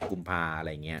แบบกุมภาอะไร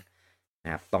เงี้ยน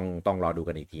ะครับต้องรอดู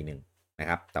กันอีกทีนึงนะ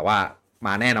ครับแต่ว่าม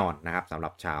าแน่นอนนะครับสำหรั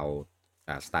บชาว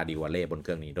Stardew Valley บนเค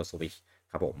รื่อง Nintendo Switch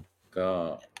ครับผม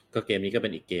ก็เกมนี้ก็เป็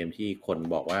นอีกเกมที่คน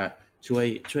บอกว่าช่วย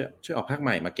ออกภาคให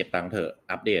ม่มาเก็บตังค์เถอะ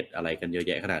อัปเดตอะไรกันเยอะแ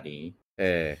ยะขนาดนี้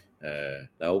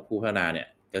แล้วผู้พัฒนาเนี่ย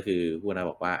ก็คือผู้พัฒนา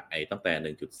บอกว่าไอ้ตั้งแ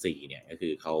ต่ 1.4 เนี่ยก็คื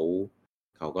อเข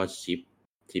าก็ชิป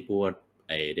พวกไ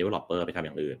อ้ developer ไปทำอ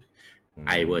ย่างอื่นไ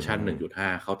อ้เวอร์ชัน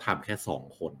 1.5 เขาทำแค่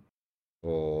2คนโ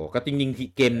อ้ก็จริง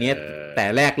ๆเกมนี้แต่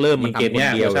แรกเริ่มมันทำคน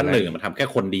เดียวเวอร์ชัน1มันทำแค่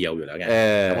คนเดียวอยู่แล้วไง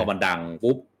แล้วพอมันดัง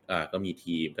ปุ๊บก็มี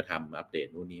ทีมก็ทำอัปเดต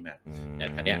นู่นนี่มาแต่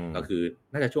ครั้งนี้ก็คือ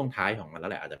น่าจะช่วงท้ายของมันแล้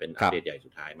วแหละอาจจะเป็นอัปเดตใหญ่สุ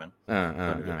ดท้ายมั้งต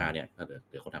อน1.5 เนี่ยก็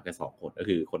เดี๋ยวคนทำแค่2คนก็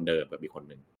คือคนเดิมกับมีคน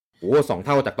หนึ่งโอ้2 เ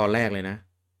ท่าจากตอนแรกเลยนะ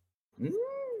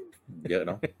เยอะเ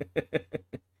นาะ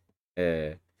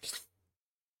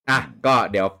ก็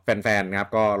เดี๋ยวแฟนๆครับ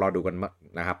ก็รอดูกัน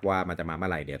นะครับว่ามันจะมาเมื่อ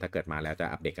ไหร่เดี๋ยวถ้าเกิดมาแล้วจะ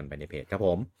อัปเดตกันไปในเพจครับผ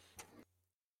ม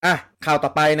ข่าวต่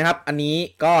อไปนะครับอันนี้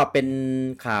ก็เป็น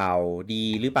ข่าวดี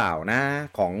หรือเปล่านะ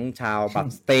ของชาวบัต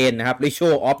สเตนนะครับ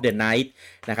Ritual of the Night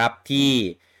นะครับที่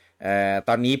ต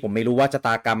อนนี้ผมไม่รู้ว่าชะต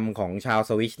ากรรมของชาว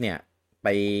สวิชเนี่ย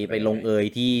ไปลงเอย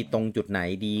ที่ตรงจุดไหน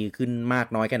ดีขึ้นมาก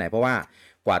น้อยแค่ไหนเพราะว่า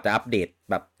กว่าจะอัปเดต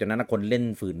แบบจนนั้นคนเล่น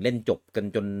ฝืนเล่นจบกัน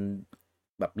จน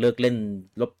แบบเลิกเล่น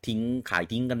ลบทิ้งขาย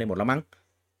ทิ้งกันไปหมดแล้วมั้ง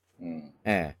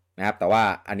นะครับแต่ว่า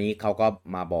อันนี้เขาก็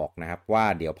มาบอกนะครับว่า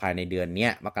เดี๋ยวภายในเดือนนี้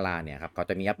มกราเนี่ยครับเขา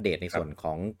จะมีอัปเดตในส่วนข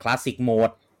องคลาสสิกโหม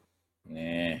ด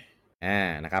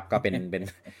นะครับก็เป็น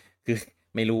คือ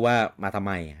ไม่รู้ว่ามาทำไ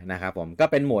มนะครับผมก็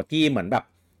เป็นโหมดที่เหมือนแบบ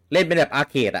เล่นเป็นแบบอาร์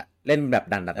เคดอะเล่นแบบ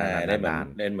ดันเล่น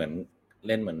เห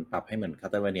มือนปรับให้เหมือนคาส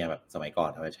เตอร์เวเนียแบบสมัยก่อน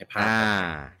เอาไว้ใช้ภาพ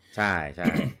ใช่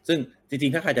ซึ่งจริ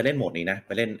งๆถ้าใครจะเล่นโหมดนี้นะไ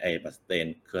ปเล่นไอ้บัสเตน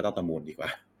เคอร์ตัลตะมูลดีกว่า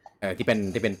ที่เ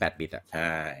ป็น8 บิตอ่ะใ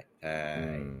ช่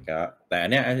ก็แต่อั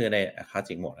นเนี้ยก็คือในคลาส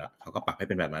สิกโหมดอ่ะเขาก็ปรับให้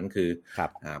เป็นแบบนั้นคือ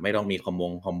ไม่ต้องมีคอ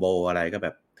มโบอะไรก็แบ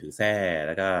บถือแส้แ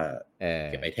ล้วก็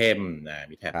เก็บไอเทม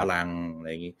มีแถบพลังอะไร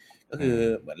อย่างงี้ก็คือ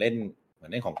เหมือนเล่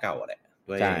นของเก่าแหละ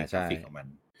ด้วยกราฟิกของมัน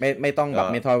ไม่ต้องแบบ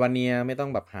เมโทรวาเนียไม่ต้อง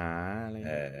แบบหาอะไร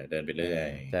เดินไปเรื่อย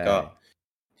ก็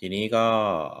ทีนี้ก็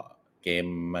เกม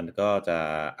มันก็จะ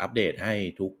อัปเดตให้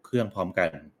ทุกเครื่องพร้อมกัน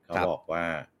เขาบอกว่า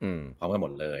พร้อมกันหม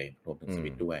ดเลยรวมถึงสวิ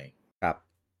ตช์ด้วยครับ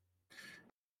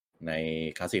ใน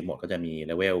คลาสสิกโหมดก็จะมีเ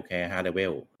ลเวลแค่5เลเว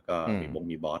ลก็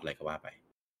มีบอสอะไรก็ว่าไป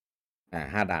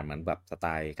5ด่านเหมือนแบบสไต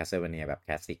ล์ Castlevania แบบค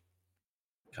ลาสสิก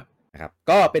ครับนะครับ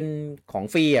ก็เป็นของ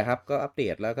ฟรีอะครับก็อัปเด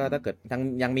ตแล้วก็ถ้าเกิด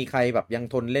ยังมีใครแบบยัง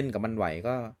ทนเล่นกับมันไหว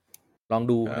ก็ลอง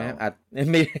ดูนะครับอาจ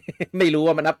ไม่รู้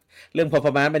ว่ามันอัพเรื่อง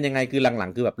performance เป็นยังไงคือหลั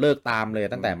งๆคือแบบเลิกตามเลย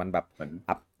ตั้งแต่มันแบบ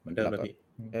อัพเหมือนเดิมแล้วพี่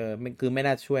คือไม่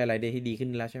น่าช่วยอะไรได้ที่ดีขึ้น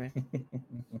แล้วใช่ไหม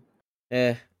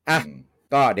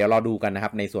ก็เดี๋ยวรอดูกันนะค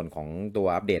รับในส่วนของตัว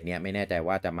อัปเดตเนี้ยไม่แน่ใจ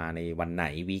ว่าจะมาในวันไหน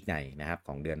วีคไหนนะครับข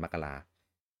องเดือนมกรา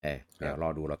เดี๋ยวรอ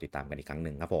ดูเราติดตามกันอีกครั้งห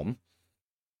นึ่งครับผม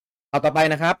เอาต่อไป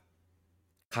นะครับ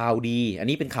ข่าวดีอัน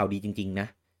นี้เป็นข่าวดีจริงๆนะ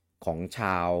ของช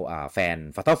าวแฟน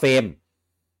Fatal Frame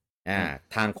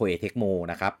ทาง Koei Tecmo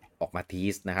นะครับออกมาที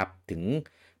สนะครับถึง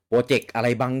โปรเจกต์อะไร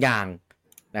บางอย่าง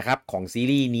นะครับของซี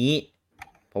รีส์นี้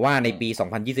เพราะว่าในปี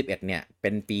 2021 เนี่ยเป็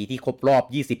นปีที่ครบรอบ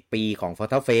20 ปีของ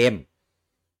Fatal Frame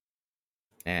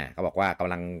เขาบอกว่าก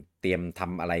ำลังเตรียมท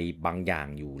ำอะไรบางอย่าง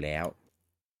อยู่แล้ว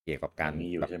เกี่ยวกับการ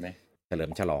ใช่ไหมเฉลิ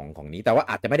มฉลองของนี้แต่ว่า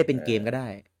อาจจะไม่ได้เป็นเกมก็ได้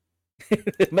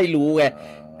ไม่รู้ไง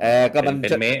ก็มันเป็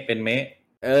นเมะ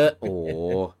โอ้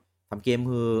ทำเกมเ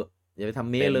ถอะอย่าไปท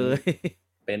ำเมะเลย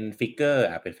เป็นฟิกเกอร์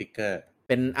เป็นฟิกเกอร์เ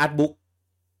ป็นอาร์ตบุ๊ก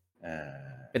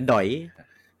เป็นดอย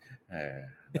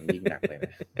มันยิ่งหนักเลยน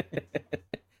ะ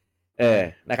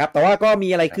นะครับแต่ว่าก็มี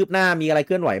อะไรคืบหน้ามีอะไรเ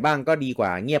คลื่อนไหวบ้างก็ดีกว่า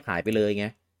เงียบหายไปเลยไง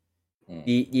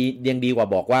ยังดีกว่า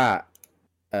บอกว่า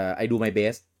I do my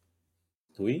best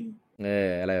ถุย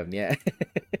อะไรแบบเนี้ย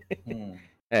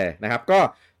นะครับ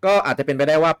ก็อาจจะเป็นไป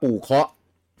ได้ว่าปู่เคาะ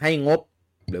ให้งบ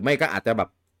หรือไม่ก็อาจจะแบบ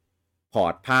พอ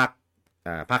ร์ตภาค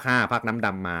5ภาคน้ำด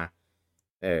ำมา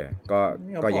ก็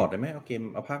ยังได้ไหมเอาเกม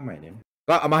เอาภาคใหม่เนี่ย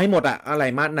ก็เอามาให้หมดอะอะไร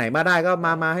มาไหนมาได้ก็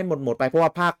มาให้หมดไปเพราะว่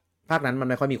าภาคนั้นมัน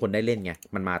ไม่ค่อยมีคนได้เล่นไง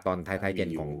มันมาตอนท้ายๆเจน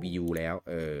ของ Wii U แล้ว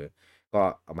ก็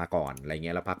เอามาก่อนอะไรเ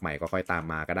งี้ยแล้วภาคใหม่ก็ค่อยตาม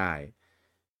มาก็ได้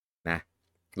นะ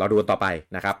เราดูต่อไป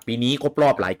นะครับปีนี้ครบรอ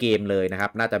บหลายเกมเลยนะครั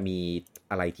บน่าจะมี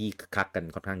อะไรที่คักกัน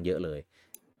ค่อนข้างเยอะเลย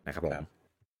นะครับผม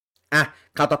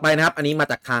ข่าวต่อไปนะครับอันนี้มา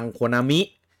จากทางโคนามิ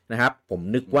นะครับผม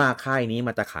นึกว่าค่ายนี้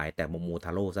มันจะขายแต่โมโมท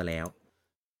าโร่ซะแล้ว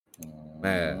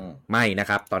ไม่นะ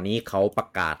ครับตอนนี้เขาประ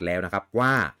กาศแล้วนะครับว่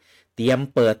าเตรียม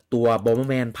เปิดตัวบอมเบอร์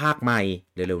แมนภาคใหม่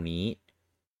เร็วๆนี้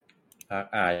ภาค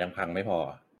ยังพังไม่พอ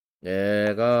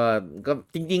ก็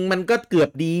จริงๆมันก็เกือบ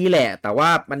ดีแหละแต่ว่า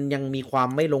มันยังมีความ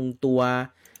ไม่ลงตัว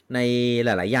ในหล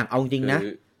ายๆอย่างเอาจริงนะ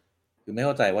คือไม่เ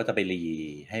ข้าใจว่าจะไปรี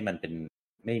ให้มันเป็น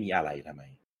ไม่มีอะไรทำไม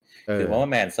คือเพราะว่า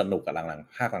แมนสนุกกับหลัง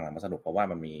ๆภาคหลังๆมันสนุกเพราะว่า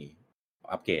มันมี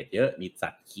อัปเกรดเยอะมีสั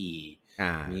ตว์ขี่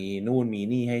มีนู่นมี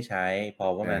นี่ให้ใช้พอ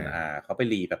ว่ามันเขาไป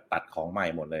รีแบบตัดของใหม่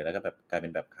หมดเลยแล้วก็แบบกลายเป็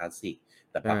นแบบคลาสสิก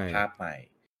แต่ปรับภาพใหม่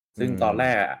ซึ่งตอนแร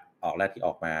กที่อ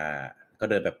อกมาก็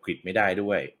เดินแบบกริดไม่ได้ด้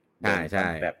วยใช่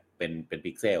แบบเป็น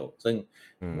พิกเซลซึ่ง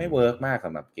ไม่เวิร์กมากส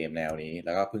ำหรับเกมแนวนี้แ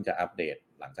ล้วก็เพิ่งจะอัปเดต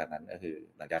หลังจากนั้นก็คือ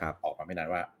หลังจากออกมาไม่นาน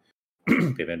ว่า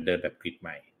เปลี่ยนเป็นเดินแบบกริดให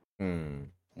ม่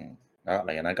แล้วห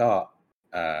ลังจากนั้น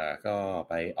ก็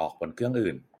ไปออกบนเครื่อง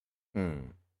อื่น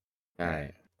ใช่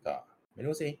ก็ไม่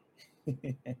รู้สิ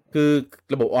คือ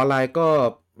ระบบออนไลน์ก็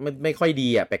ไม่ค่อยดี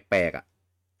อ่ะแปลกๆอ่ะ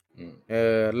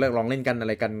เลิกลองเล่นกันอะไ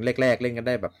รกันแรกๆเล่นกันไ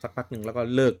ด้แบบสักพักนึงแล้วก็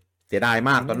เลิกเสียดาย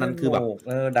มากตอนนั้นคือแบบ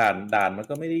ด่านมัน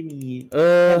ก็ไม่ได้มี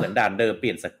เหมือนด่านเดิมเป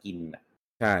ลี่ยนสกินอ่ะ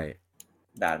ใช่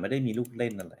ด่านไม่ได้มีลูกเล่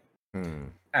นอะไร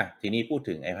ทีนี้พูด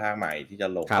ถึงไอ้ภาคใหม่ที่จะ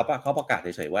ลงเขาประกาศ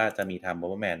เฉยๆว่าจะมีทำบอม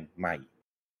เบอร์แมนใหม่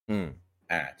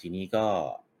ทีนี้ก็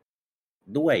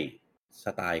ด้วยส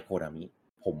ไตล์โคนามิ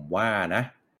ผมว่านะ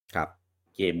ครับ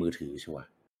เกมมือถือชัวร์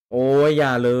โอ้ยอย่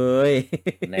าเลย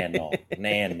แน่นอ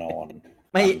น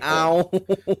ไม่เอา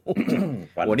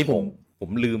โอ้นี่ผ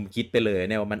มลืมคิดไปเลย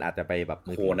เนี่ยว่ามันอาจจะไปแบบ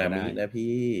โคนามินะ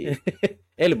พี่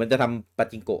หรือมันจะทำปา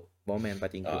จิงโกะบอมแมนปา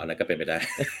จิงโกะอันนั้นก็เป็นไปได้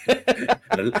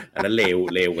อันนั้นเลว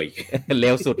กว่าอีกเล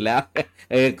วสุดแล้ว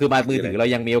คือมามือถือเรา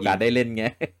ยังมีโอกาสได้เล่นไง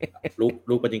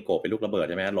ลูกปาจิงโกะเป็นลูกระเบิด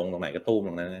ใช่ไหมลงตรงไหนก็ตุ้มต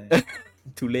รงนั้น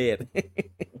ทุเรศ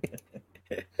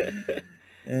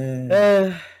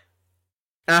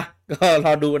ก็ร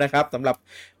อดูนะครับสำหรับ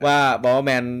ว่าบอมแม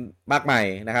นภาคใหม่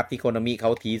นะครับที่โคนามิเขา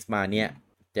ทีสมาเนี่ย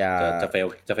จะเฟ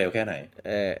ลแค่ไหน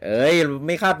ไ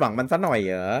ม่คาดหวังมันซะหน่อยเ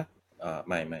หรอ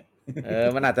ไม่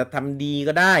มันอาจจะทำดี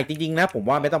ก็ได้จริงๆนะผม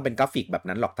ว่าไม่ต้องเป็นกราฟิกแบบ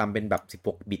นั้นหรอกทำเป็นแบบ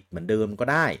16บิตเหมือนเดิมก็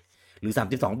ได้หรือ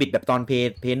32บิตแบบตอนเ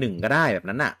พย์1ก็ได้แบบ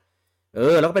นั้นน่ะ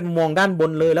แล้วก็เป็นมองด้านบ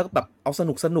นเลยแล้วก็แบบเอาส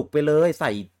นุกไปเลยใ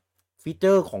ส่ฟีเจ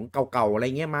อร์ของเก่าๆอะไร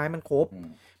เงี้ยมาให้มันครบ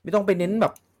ไม่ต้องไปเน้นแบ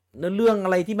บเนื้อเรื่องอ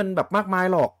ะไรที่มันแบบมากมาย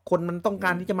หรอกคนมันต้องก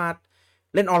ารที่จะมา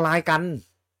เล่นออนไลน์กัน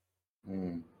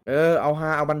เอาฮา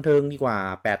เอาบันเทิงดีกว่า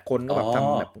8คนก็แบบท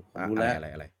ำแบบ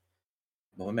อะไร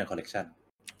บอกว่าแมนคอลเลกชัน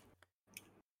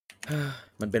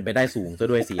มันเป็นไปได้สูงซะ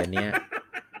ด้วยสิอันเนี้ย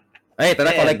แต่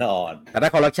ถ้าคอลเล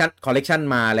กชัน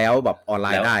มาแล้วแบบออนไล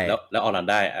น์ได้แล้วออนไลน์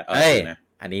ได้นะ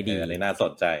อันนี้ดีอันนี้น่าส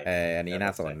นใจอันนี้น่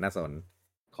าสน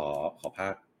ขอภา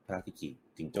คที่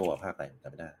จิงโจ้ภาคอะไรจำ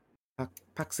ไม่ได้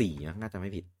ภาค4นะน่าจะไม่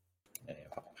ผิด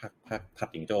ภาค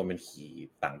จิงโจ้เป็นขี่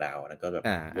ต่างดาวนั่นก็แบบ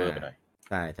เวอร์ไปหน่อย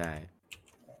ใช่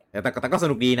แต่ก็ส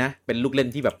นุกดีนะเป็นลูกเล่น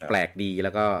ที่แบบแปลกดีแ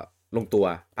ล้วก็ลงตัว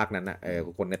ภาคนั้นนะ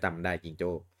คนได้จำได้จิงโ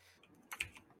จ้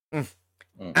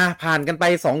ผ่านกันไป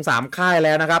 2-3 ค่ายแ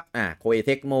ล้วนะครับโคเอเ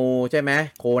ทคโมใช่ไหม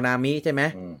โคนามิใช่ไหม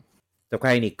สแคว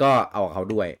ร์นิกก็เอาเขา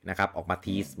ด้วยนะครับออกมา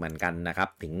ทีสเหมือนกันนะครับ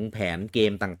ถึงแผนเก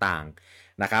มต่าง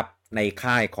ๆนะครับใน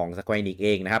ค่ายของ Square Enix เอ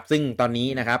งนะครับซึ่งตอนนี้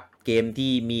นะครับเกม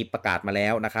ที่มีประกาศมาแล้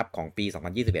วนะครับของปี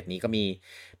 2021 นี้ก็มี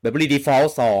Bravely Default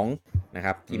 2 นะค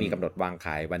รับที่มีกำหนดวางข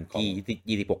ายวัน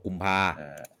ที่26 กุมภาพันธ์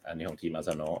อันนี้ของทีมอาซ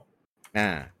าโนะ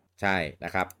ใช่น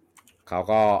ะครับเขา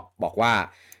ก็บอกว่า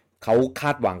เขาค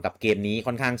าดหวังกับเกมนี้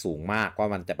ค่อนข้างสูงมากว่า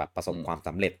มันจะแบบประสบความส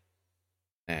ำเร็จ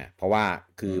เพราะว่า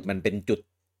คือมันเป็นจุด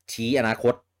ชี้อนาค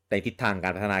ตในทิศทางกา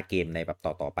รพัฒนาเกมในแบบ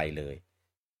ต่อไปเลย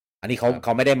อันนี้เข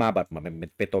าไม่ได้มาแบบเหมือน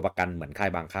เป็นตัวประกันเหมือนค่าย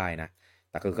บางค่ายนะ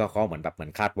แต่คือเขาเหมือนแบบเหมือ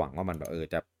นคาดหวังว่ามันแบบ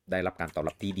จะได้รับการตอบ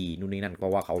รับที่ดีนู่นนี่นั่นเพรา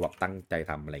ะว่าเขาแบบตั้งใจ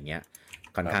ทำอะไรเงี้ย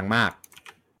ค่อนข้างมาก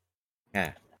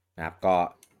นะครับก็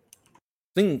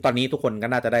ซึ่งตอนนี้ทุกคนก็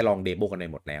น่าจะได้ลองเดโมกันไป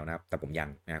หมดแล้วนะครับแต่ผมยัง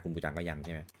นะคุณผู้จังก็ยังใ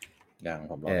ช่ไหมยัง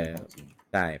ผมรอ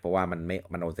ได้เพราะว่า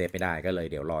มันโอนเซฟไม่ได้ก็เลย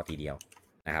เดี๋ยวรอทีเดียว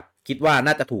นะครับคิดว่า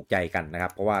น่าจะถูกใจกันนะครั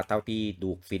บเพราะว่าเท่าที่ดู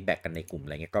ฟีดแบ็กกันในกลุ่มอะ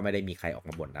ไรเงี้ยก็ไม่ได้มีใครออก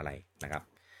มาบ่นอะไรนะครับ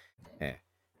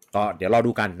ก็เดี๋ยวรอ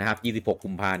ดูกันนะครับ26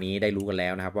 กุมภาพันธ์นี้ได้รู้กันแล้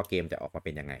วนะครับว่าเกมจะออกมาเ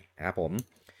ป็นยังไงนะครับผม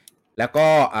แล้วก็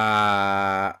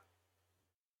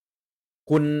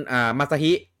คุณมาซา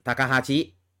ฮิทาคาฮาชิ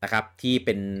นะครับที่เ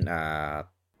ป็น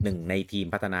หนึ่งในทีม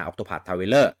พัฒนา Octopath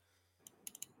Traveler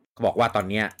เขาบอกว่าตอน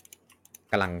นี้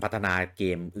กำลังพัฒนาเก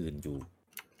มอื่นอยู่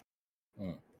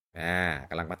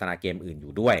กำลังพัฒนาเกมอื่นอ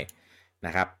ยู่ด้วยน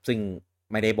ะครับซึ่ง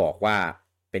ไม่ได้บอกว่า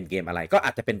เป็นเกมอะไรก็อ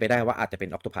าจจะเป็นไปได้ว่าอาจจะเป็น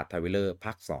Octopath Traveler ภ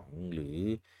าค2หรือ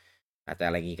อาจจะอ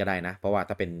ะไรงี้ก็ได้นะเพราะว่า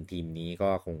ถ้าเป็นทีมนี้ก็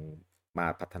คงมา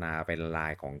พัฒนาเป็นลา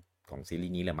ยของซีรี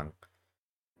ส์นี้แหละมั้ง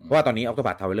เพราะว่าตอนนี้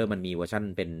Octopath Traveler มันมีเวอร์ชั่น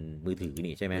เป็นมือถือ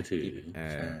นี่ใช่ไหม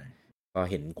ก็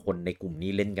เห็นคนในกลุ่ม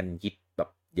นี้เล่นกันยิบแบบ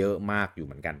เยอะมากอยู่เ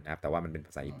หมือนกันนะครับแต่ว่ามันเป็นภ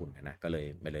าษาญี่ปุ่นนะก็เลย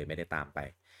ไม่ได้ตามไป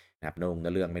นะครับเ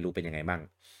รื่องไม่รู้เป็นยังไงบ้าง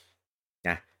น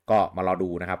ะก็มารอดู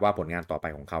นะครับว่าผลงานต่อไป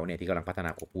ของเขาเนี่ยที่กำลังพัฒนา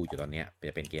ควบคู่อยู่ตอนนี้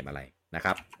จะเป็นเกมอะไรนะค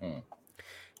รับ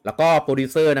แล้วก็โปรดิว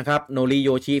เซอร์นะครับโนริโย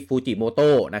ชิฟูจิโมโต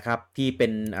ะนะครับที่เป็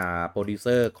นโปรดิวเซ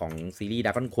อร์ของซีรีส์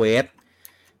Dragon Quest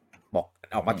บอก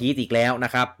ออกมาทีอีกแล้วน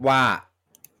ะครับว่า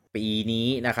ปีนี้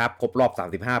นะครับครบรอบ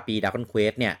35 ปี Dragon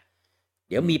Quest เนี่ย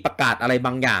เดี๋ยวมีประกาศอะไรบ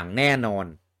างอย่างแน่นอน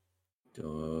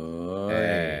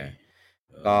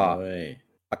ก็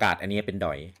ประกาศอันนี้เป็นด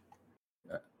อย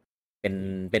เ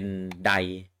ป็นได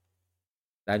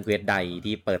Dragon Quest ได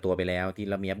ที่เปิดตัวไปแล้วที่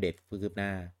เรามีอัปเดตคืบหน้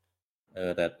า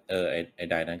แต่ไอ้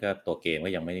ไดนั้นก็ตัวเกมก็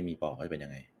ยังไม่ได้มีบอกว่าเป็นยั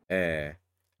งไง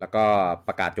แล้วก็ป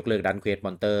ระกาศยกเลิก Dragon Quest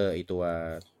Monster ไอตัว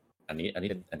อัน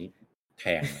นี้แท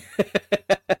ง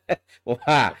เพราะ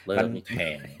ว่ามันแท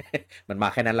งมันมา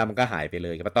แค่นั้นแล้วมันก็หายไปเล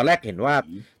ยตอนแรกเห็นว่า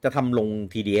จะทำลง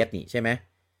TDS นี่ใช่ไหม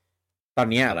ตอน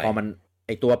นี้พอมันไ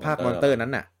อตัวภาค Monster นั้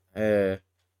นน่ะ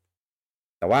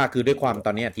แต่ว่าคือด้วยความต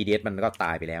อนนี้ TDS มันก็ต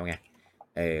ายไปแล้วไง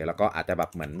แล้วก็อาจจะแบบ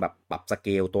เหมือนแบบปรับสเก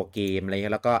ลตัวเกมอะไร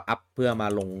แล้วก็อัพเพื่อมา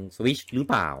ลง Switch หรือ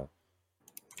เปล่า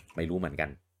ไม่รู้เหมือนกัน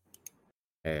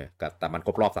แต่มันค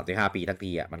รบรอบ35 ปีทั้ง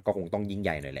ทีอ่ะมันก็คงต้องยิ่งให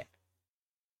ญ่หน่อยแหละ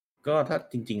ก็ถ้า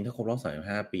จริงๆถ้าครบรอบ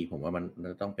35 ปีผมว่ามัน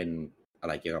ต้องเป็นอะไ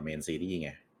รเกี่ยวกับเมนซีรีส์ไ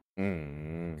ง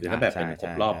คือถ้าแบบเป็นคร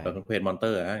บรอบแบบเพจมอนเตอ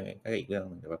ร์ก็อีกเรื่อง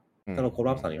นึงแต่แบบถ้าเราครบร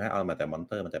อบ35เอามาแต่มอน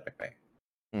เตอร์มันจะแปลก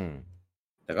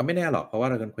ๆแต่ก็ไม่แน่หรอกเพราะว่า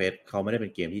Dragon Quest เขาไม่ได้เป็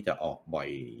นเกมที่จะออกบ่อย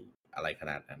อะไรข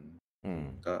นาดนั้น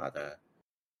ก็อาจจะ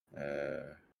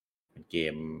เป็นเก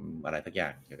มอะไรสักอย่า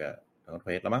งเกี่ยวกับ Dragon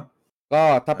Quest แล้วมั้งก็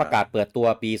ถ้าประกาศเปิดตัว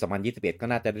ปี2021ก็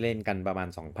น่าจะได้เล่นกันประมาณ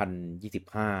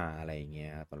2025อะไรอย่างเงี้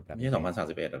ยตอนแบบไม่ใช่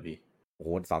2031อ่ะพี่โอ้โห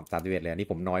31เลยนี่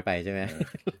ผมน้อยไปใช่ไหม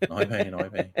น้อย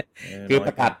ไปคือป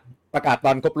ระกาศต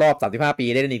อนครบรอบ35 ปี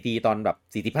ได้ในทีตอนแบ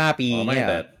บ45 ปีเนี่ย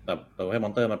แต่ให้มอ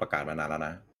นเตอร์มันประกาศมานานแล้วน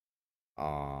ะ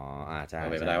ใช่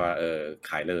ไม่ได้ว่า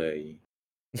ขายเลย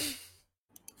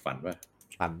ฝันป่ะ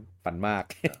ฝันมาก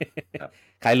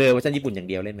ขายเลยเวอร์ชันญี่ปุ่นอย่าง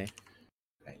เดียวเล่นไหม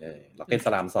ขายเลยล็อกเก็ตส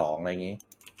ลาม2อะไรอย่างงี้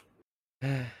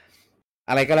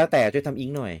อะไรก็แล้วแต่ช่วยทำอิง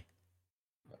หน่อย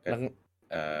แล้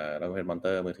วเป็นมอนเต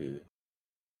อร์มือถือ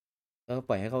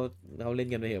ปล่อยให้เขาเล่น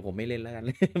กันไปเถอะผมไม่เล่นแล้วกัน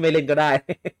ไม่เล่นก็ได้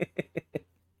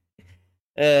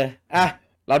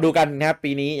เราดูกันนะครับ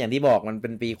ปีนี้อย่างที่บอกมันเป็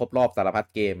นปีครบรอบสารพัด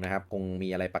เกมนะครับคงมี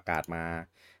อะไรประกาศมา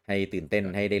ให้ตื่นเต้น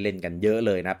ให้ได้เล่นกันเยอะเ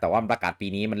ลยนะครับแต่ว่าประกาศปี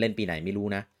นี้มันเล่นปีไหนไม่รู้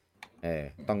นะ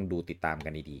ต้องดูติดตามกั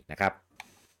นดีๆนะครับ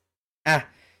อ่ะ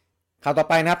ข่าวต่อ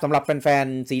ไปนะครับสำหรับแฟน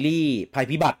ๆซีรีส์ภัย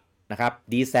พิบัตินะครับ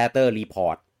Disaster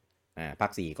Report ภา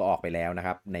ค 4ก็ออกไปแล้วนะค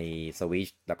รับใน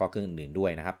Switch แล้วก็เครื่องอื่นๆด้ว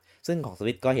ยนะครับซึ่งของ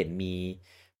Switch ก็เห็นมี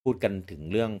พูดกันถึง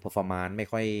เรื่อง performance ไม่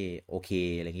ค่อยโอเค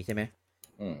อะไรอย่างนี้ใช่ไหม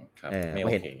ครับไม่โอ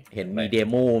เคเห็นมีเด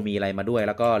โมมีอะไรมาด้วยแ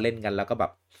ล้วก็เล่นกันแล้วก็แบ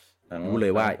บรู้เล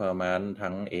ยว่าperformance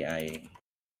ทั้ง AI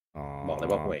บอกเลย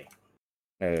ว่าห่วย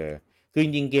คือจ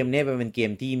ริงๆเกมนี้เป็นเก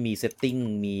มที่มีเซตติ้ง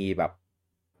มีแบบ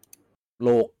โล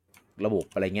กระบบ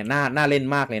อะไรเงี้ยน่าเล่น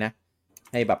มากเลยนะ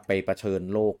ให้แบบไปเผชิญ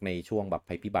โลกในช่วงแบบ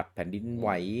ภัยพิบัติแผ่นดินไหว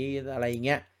อะไรเ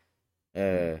งี้ย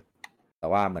แต่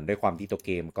ว่าเหมือนด้วยความที่ตัวเ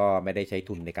กมก็ไม่ได้ใช้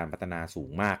ทุนในการพัฒนาสู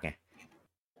งมากไง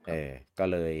ก็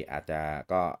เลยอาจจะ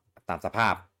ก็ตามสภา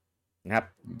พนะครับ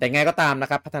แต่ไงก็ตามนะ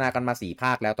ครับพัฒนากันมา4ภ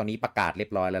าคแล้วตอนนี้ประกาศเรีย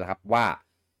บร้อยแล้วครับว่า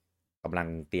กำลัง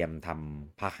เตรียมท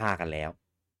ำภาค5กันแล้ว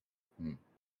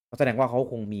แสดงว่าเขา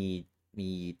คง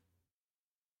มี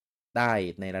ได้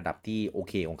ในระดับที่โอ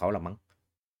เคของเขาละมั้ง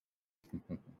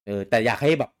แต่อยากใ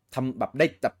ห้แบบทำแบบได้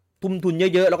แบบทุ่มทุน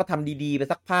เยอะๆแล้วก็ทำดีๆไป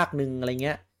สักภาคหนึ่งอะไรเ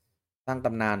งี้ยสร้างต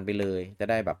ำนานไปเลยจะ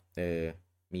ได้แบบ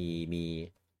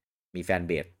มีแฟนเ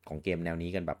บสของเกมแนวนี้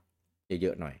กันแบบเย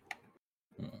อะๆหน่อย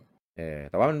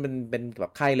แต่ว่ามันเป็นแบ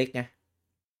บค่ายเล็กไง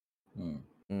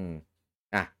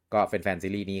ก็แฟนซี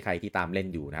รีส์นี้ใครที่ตามเล่น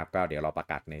อยู่นะครับก็เดี๋ยวเราประ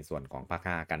กาศในส่วนของภาค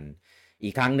5กันอี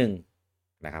กครั้งหนึ่ง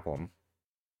นะครับผม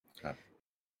ครับ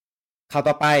ข่าว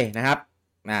ต่อไปนะครับ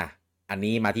อัน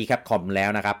นี้มาที่ Capcom แล้ว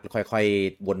นะครับค่อย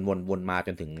ๆวนมาจ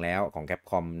นถึงแล้วของ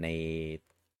Capcom ใน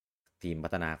ทีมพั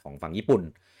ฒนาของฝั่งญี่ปุ่น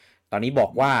ตอนนี้บอ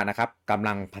กว่านะครับกำ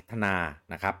ลังพัฒนา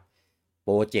นะครับโป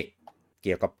รเจกต์เ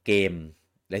กี่ยวกับเกม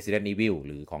Resident Evil ห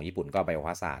รือของญี่ปุ่นก็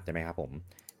Biohazard ใช่ไหมครับผม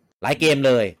หลายเกมเ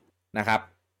ลยนะครับ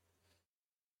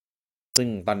ซึ่ง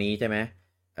ตอนนี้ใช่ไหม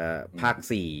ภาค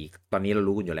4ตอนนี้เรา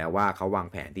รู้กันอยู่แล้วว่าเขาวาง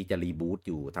แผนที่จะรีบูตอ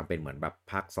ยู่ทำเป็นเหมือนแบบ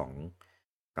ภาค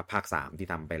2กับภาค3ที่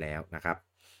ทำไปแล้วนะครับ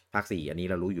ภาค4อันนี้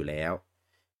เรารู้อยู่แล้ว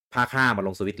ภาค5มาล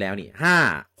งสวิตช์แล้วนี่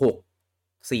5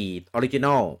 6 4ออริจิน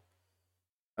อล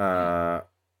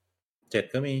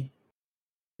7ก็มี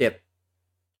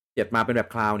7มาเป็นแบบ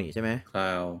คลาวนี่ใช่ไหมคล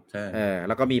าวใช่แ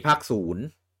ล้วก็มีภาค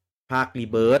0ภาครี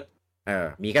เบิร์ธ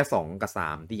มีแค่2กับ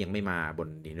3ที่ยังไม่มาบน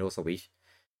Nintendo Switch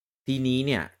ทีนี้เ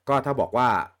นี่ยก็ถ้าบอกว่า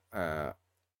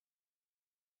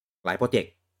หลายโปรเจก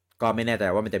ต์ก็ไม่แน่ใจ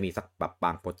ว่ามันจะมีสักแบบบ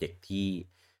างโปรเจกต์ที่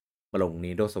มาลง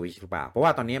Nintendo Switch หรือเปล่าเพราะว่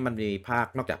าตอนนี้มันมีภาค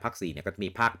นอกจากภาค4เนี่ยก็มี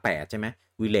ภาค8ใช่ไหม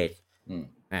Village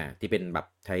ที่เป็นแบบ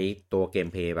ใช้ตัวเกม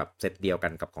เพลย์แบบเซตเดียวกั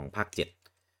นกับของภาค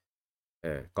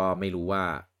7ก็ไม่รู้ว่า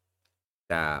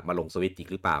จะมาลงสวิตช์อีก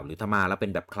หรือเปล่าหรือถ้ามาแล้วเป็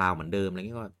นแบบคลาวเหมือนเดิมอะไรเ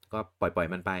งี้ยก็ปล่อย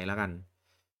มันไปแล้วกัน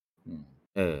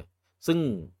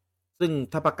ซึ่ง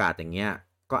ถ้าประกาศอย่างเงี้ย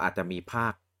ก็อาจจะมีภา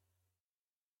ค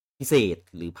พิเศษ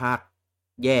หรือภาค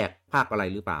แยกภาคอะไร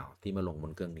หรือเปล่าที่มาลงบ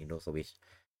นเครื่อง Nintendo Switch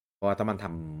เพราะว่าถ้ามั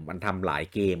นทำหลาย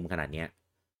เกมขนาดเนี้ย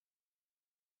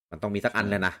มันต้องมีสักอัน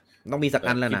แล้วนะต้องมีสัก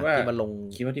อันแล้วนะที่มาลง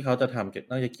คิดว่าที่เขาจะทำ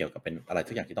น่าจะเกี่ยวกับเป็นอะไร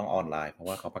ทุกอย่างที่ต้องออนไลน์เพราะ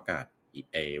ว่าเขาประกาศ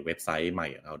เว็บไซต์ใหม่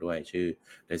ของเขาด้วยชื่อ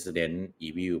Resident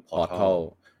Evil Portal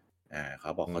เข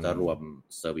าบอกเขาจะรวม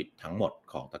เซอร์วิสทั้งหมด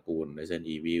ของตระกูล Resident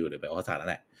Evil หรือBiohazardนั่น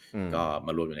แหละก็ม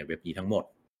ารวมอยู่ในเว็บนี้ทั้งหมด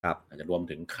อาจจะรวม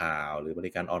ถึงข่าวหรือบ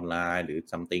ริการออนไลน์หรือ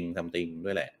something ด้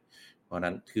วยแหละเพราะ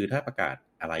นั้นคือถ้าประกาศ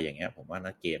อะไรอย่างเงี้ยผมว่าน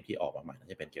ะเกมที่ออกมาใหม่น่า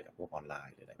จะเป็นเกี่ยวกับพวกออนไล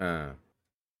น์หรืออะไร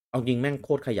เอาจริงแม่งโค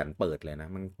ตรขยันเปิดเลยนะ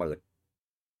มันเปิด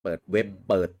เว็บ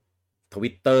เปิด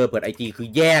Twitter เปิด IG คือ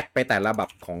แยกไปแต่ละแบบ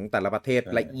ของแต่ละประเทศ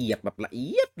ละเอียดแบบละเ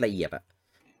อียดอ่ะ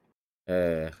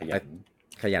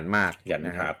ขยันมากขยัน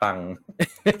หาตังค์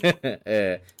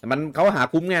แต่มันเขาหา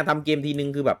คุ้มไงทำเกมทีนึง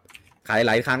คือแบบขายห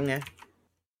ลายครั้งไง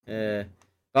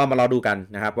ก็มารอดูกัน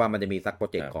นะครับว่ามันจะมีซักโปร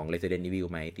เจกต์ของ Resident Evil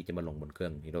ไหมที่จะมาลงบนเครื่อ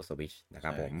ง Nintendo Switch นะครั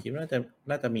บผมคิดว่า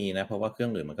น่าจะมีนะเพราะว่าเครื่อ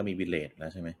งอื่นมันก็มี Village แล้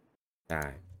วใช่ไหมใช่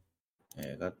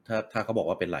ก็ถ้าเขาบอก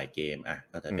ว่าเป็นหลายเกม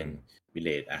ก็จะเป็น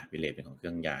Village Village เป็นของเค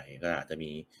รื่องใหญ่ก็อาจจะมี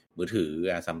มือถือ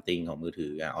something ของมือถื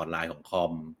อออนไลน์ของคอ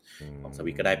มของส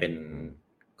วิตก็ได้เป็น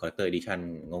Collector Edition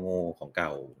โง่ๆของเก่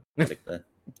า Collector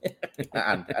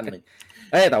อันนึง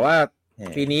แต่ว่า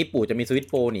ปีนี้ปู่จะมีสวิต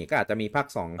โปรนี่ก็อาจจะมีภาค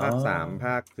2ภาค3ภ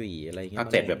าค4อะไรเงี้ยภาค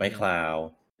7แบบไม่คลาว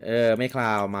ไม่คล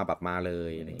าวมาแบบมาเล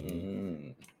ยอะไรอย่างงี้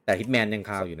แต่ฮิตแมนยัง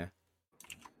คลาวอยู่นะ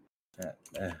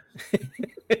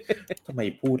ทำไม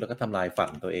พูดแล้วก็ทำลายฝั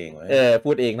นตัวเองวะ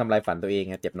พูดเองทำลายฝันตัวเอง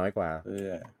ไงเจ็บน้อยกว่า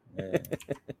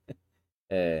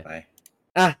ไป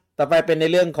ต่อไปเป็นใน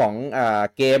เรื่องของ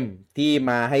เกมที่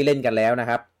มาให้เล่นกันแล้วนะ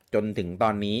ครับจนถึงตอ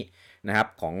นนี้นะครับ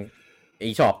ของ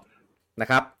eShop นะ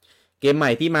ครับ เกมให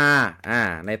ม่ที่มา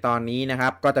ในตอนนี้นะครั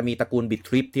บก็จะมีตระกูล Bit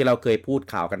Trip ที่เราเคยพูด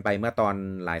ข่าวกันไปเมื่อตอน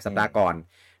หลายสัปดาห์ก่อน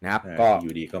นะครับก็อ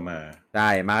ยู่ดีก็มาได้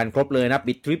มากันครบเลยนะ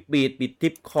Bit Trip Beat Bit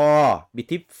Trip Core Bit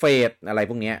Trip Fate อะไร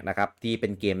พวกนี้นะครับที่เป็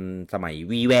นเกมสมัย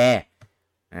WiiWare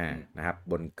นะครับ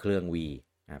บนเครื่อง Wii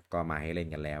นะครับก็มาให้เล่น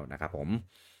กันแล้วนะครับผม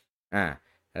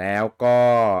แล้วก็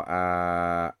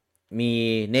มี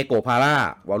Neko Para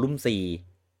Volume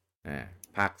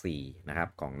 4ภาค4นะครับ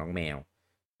ของน้องแมว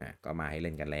ก็มาให้เ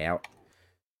ล่นกันแล้ว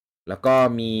แล้วก็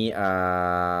มี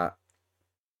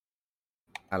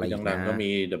อะไรอีกนะก็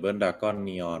มี Double Dragon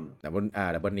Neon Double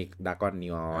Dragon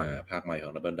Neon ภาคใหม่ขอ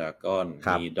ง Double Dragon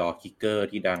มี Door Kicker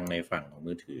ที่ดังในฝั่งของ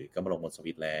มือถือก็มาลงบนส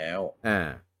วิตช์แล้ว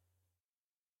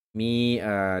มี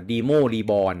Demo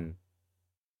Reborn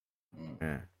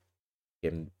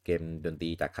เกมดนตรี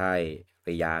จากค่ายเร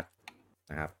ยาร์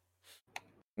นะครับ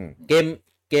เก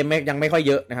มยังไม่ค่อย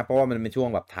เยอะนะครับเพราะว่ามันเป็นช่วง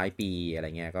แบบท้ายปีอะไร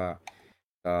เงี้ย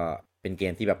ก็เป็นเก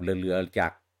มที่แบบเรือๆจา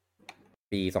ก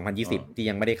ปี2020ที่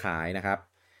ยังไม่ได้ขายนะครับ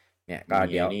เนี่ยก็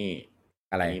เดี๋ยว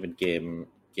อะไรนี่เป็นเก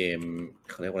ม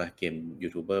เขาเรียกว่าอะไรเกมยู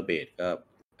ทูบเบอร์เบสก็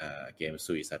เกม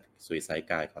Suicide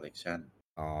Guy Collection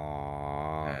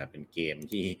เป็นเกม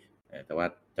ที่แต่ว่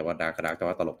าดาร์กแต่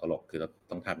ว่าตลกคือเรา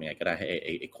ต้องทำยังไงก็ได้ให้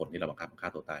ไอ้คนที่เราบังคับฆ่า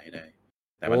ตัวตายให้ได้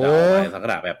แต่มันจะออกมาในลักษ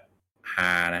ณะแบบฮ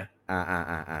านะ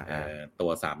ตัว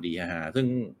 3D ฮาซึ่ง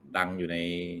ดังอยู่ใน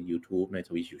YouTube ใน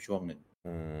Twitch อยู่ช่วงหนึ่ง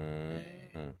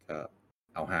ก็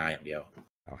เอาฮาอย่างเดียว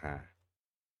เอาฮา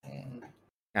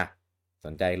ส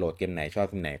นใจโหลดเกมไหนชอบ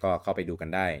เกมไหนก็เข้าไปดูกัน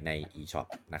ได้ใน eShop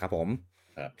นะครับผม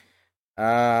ครับ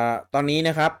ตอนนี้น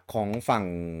ะครับของฝั่ง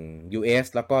US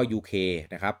แล้วก็ UK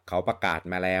นะครับเขาประกาศ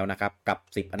มาแล้วนะครับกับ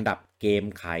10อันดับเกม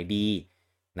ขายดี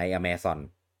ใน Amazon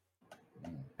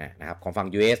นะครับของฝั่ง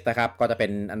US นะครับก็จะเป็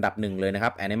นอันดับ1เลยนะครั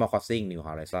บ Animal Crossing New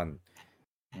Horizon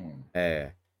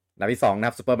อันดับที่2นะค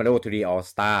รับ Super Mario 3D All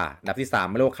Star อันดับที่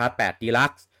3 Mario Kart 8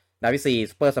 Deluxe อันดับที่4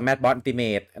 Super Smash Bros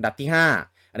Ultimate อันดับที่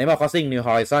5 Animal Crossing New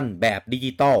Horizon แบบดิ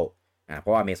จิตอลเพร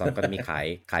าะว่า Amazon ก็จะมี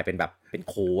ขายเป็นแบบเป็น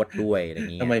โค้ดด้วยอะไรอย่า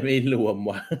งเงี้ยทำไมไม่รวม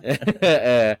วะ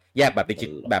แยกแบบดิจิ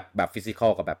แบบฟิสิคอ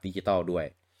ลกับแบบดิจิตอลด้วย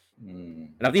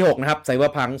อันดับที่6นะครับ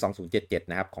Cyberpunk 2077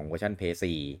นะครับของเวอร์ชัน PS4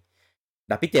 อั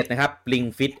นดับที่7นะครับ Ring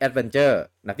Fit Adventure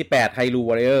อันดับที่8 Hyrule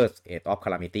Warriors Age of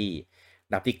Calamity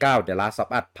อันดับที่9 The Last of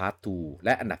Us Part 2แล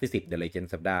ะอันดับที่10 The Legend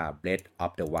of Zelda Breath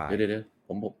of the Wild เดี๋ยวผ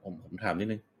มถามนิด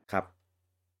นึงครับ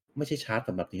ไม่ใช่ชาร์ตส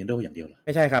ำหรับ Nintendo อย่างเดียวหรอไ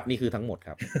ม่ใช่ครับนี่คือทั้งหมดค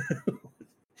รับ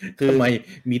ทำไม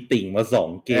มีติ่งมา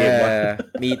2เกมวะ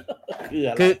มี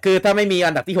คือถ้าไม่มี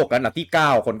อันดับที่6อันดับที่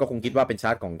9คนก็คงคิดว่าเป็นชา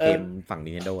ร์ตของเกมฝั่ง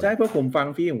Nintendo ใช่เพราะผมฟัง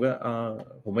พี่ผมก็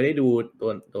ผมไม่ได้ดู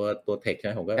ตัวเทคใ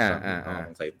ช่ผมก็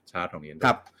ใส่ชาร์ตของ Nintendo ค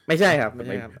รับไม่ใช่ครับไม่ใ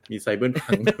ช่ครับมีไซเบอร์พั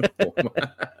ง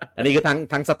อันนี้คือ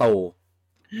ทั้งสโตร์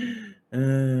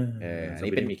อัน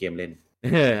นี้เป็นมีเกมเล่น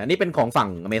อันนี้เป็นของฝั่ง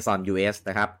Amazon US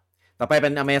นะครับต่อไปเป็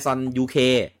น Amazon UK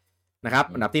นะครับ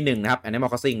อันดับที่1นะครับ Animal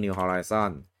Crossing New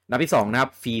Horizonอันดับที่2นะครั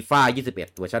บ FIFA 21เ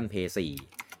วอร์ชัน PS4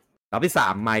 อันดับที่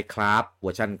3 Minecraft เว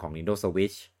อร์ชันของ Nintendo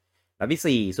Switch อันดับ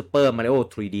ที่4 Super Mario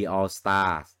 3D All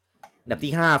Stars อันดับ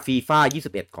ที่5 FIFA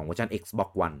 21ของเวอร์ชัน Xbox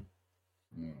One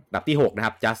อันดับที่6นะค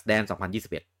รับ Just Dance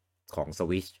 2021ของ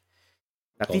Switch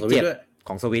อันดับที่7ข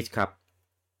อง Switch ครับ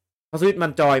เพราะ Switch มั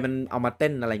นจอยมันเอามาเต้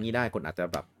นอะไรงี้ได้คนอาจจะ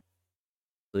แบบ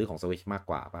ซื้อของ Switch มาก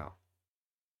กว่าเปล่า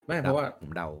ไม่เพราะว่าผ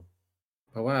มเดา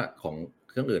เพราะว่าของ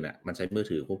เครื่องอื่นอ่ะมันใช้มือ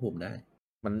ถือควบคุมได้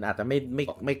มันอาจจะไ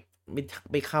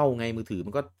ม่เข้าไงมือถือ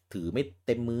มันก็ถือไม่เ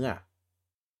ต็มมืออ่ะ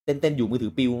เต้นอยู่มือถื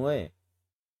อปิวเว้ย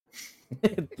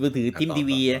มือถือทิมที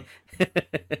วี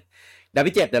ดาว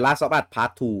ที่7 The Last of Us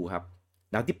Part 2ครับ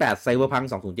ดาวที่8 Cyberpunk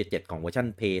 2077ของเวอร์ชัน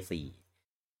PS4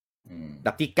 อัน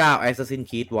ดับที่9 Assassin's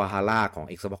Creed Valhalla ของ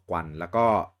Xbox One แล้วก็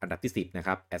อันดับที่10นะค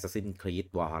รับ Assassin's Creed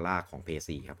Valhalla ของ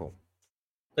PS4 ครับผม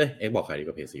Xbox ขายดีก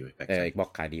ว่า PS4 Xbox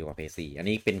ขายดีกว่า PS4 อัน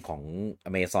นี้เป็นของ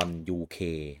Amazon UK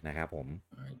นะครับผม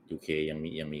UK ยั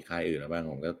งมีค่ายอื่นบ้าง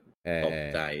ผมก็ตก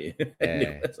ใจ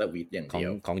สวิตอย่างเดีย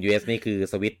วของ US นี่คือ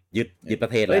สวิตยึดปร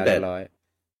ะเทศแล้วเรียบร้อย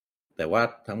แต่ว่า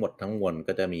ทั้งหมดทั้งมวล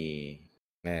ก็จะมี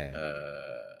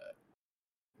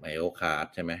Mario Kart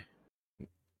ใช่ไหม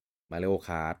Mario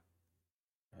Kart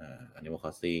Animal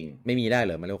Crossing ไม่มีได้เห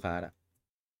รอ Mario Kart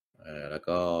แล้ว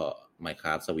ก็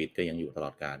Minecraft Switch ก็ยังอยู่ตลอ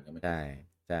ดกาลก็ไม่ใช่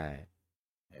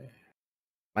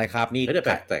Minecraft นี่แต่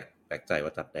แปลกใจว่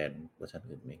าจัดแดนเวอร์ชัน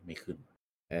อื่นไม่ขึ้น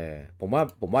ผม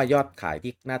ว่ายอดขาย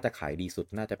ที่น่าจะขายดีสุด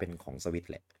น่าจะเป็นของ Switch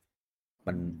แหละ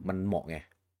มันเหมาะไง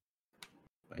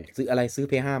ซื้อ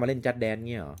PS5 มาเล่นจัดแดน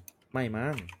เงี้ยเหรอไม่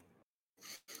มั้ง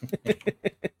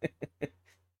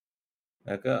แ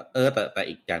ล้วก็แต่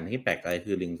อีกอย่างที่แปลกใจ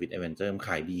คือ Ring Fit Adventure ข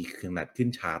ายดีขนาดขึ้น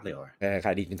ชาร์ตเลยเหรอข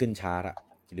ายดีจนขึ้นชาร์ตอะ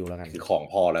ดูแล้วกันคือของ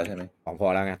พอแล้วใช่ไหมของพอ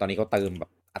แล้วไงตอนนี้เขาเติมแบ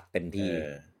บอัดเต็มที่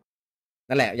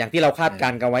นั่นแหละอย่างที่เราคาดกา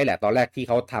รณ์กันไว้แหละตอนแรกที่เ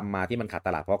ขาทำมาที่มันขาดต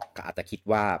ลาดเพราะอาจจะคิด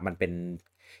ว่ามันเป็น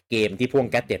เกมที่พ่วง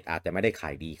แกดเจ็ตอาจจะไม่ได้ขา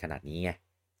ยดีขนาดนี้ไง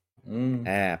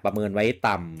ประเมินไว้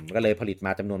ต่ำก็เลยผลิตม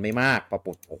าจำนวนไม่มากพอ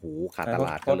ปุ๊บโอ้โหขาดตล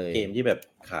าดก็เลยเกมที่แบบ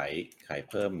ขาย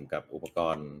เพิ่มกับอุปก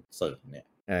รณ์เสริมเนี่ย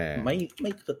ไม่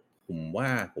ผมว่า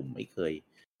ผมไม่เคย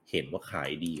เห็นว่าขาย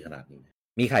ดีขนาดนี้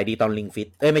มีขายดีตอนลิงฟิต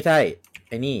ไม่ใช่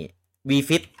ไอ้นี่วี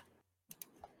ฟิต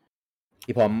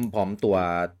ที่พร้อมตัว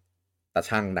ตา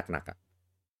ช่างหนักๆอ่ะ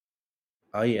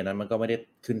อันนั้นมันก็ไม่ได้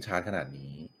ขึ้นชาร์ตขนาด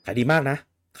นี้ขายดีมากนะ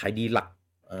ขายดีหลัก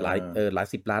หลาย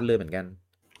10 ล้านเลยเหมือนกัน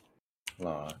หร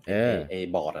อ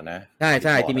บอร์ดนะใ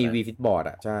ช่ที่มีวีฟิตบอร์ด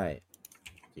อ่ะใช่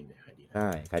จริงเลยขายดีใช่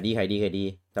ขายดี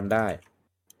จำได้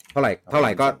เท่าไห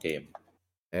ร่ก็เกม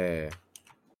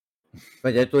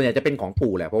ตัวใหญ่จะเป็นของ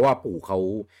ปู่แหละเพราะว่าปู่เขา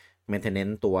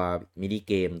maintenance ตัวมินิ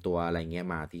เกมตัวอะไรเงี้ย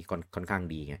มาที่ค่อนข้าง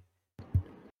ดีไง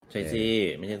ใช่สิ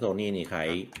ไม่ใช่โซนี่นี่ขาย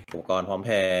อุปกรณ์พร้อมแพ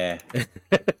ร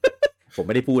ผมไ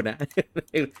ม่ได้พูดนะ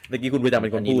เมื่อกี้คุณประจำเป็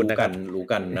นคนพูดนะครับรู้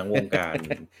กันนักวงการ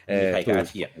มีใครกล้า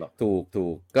เถียงหรอกถู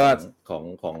กก็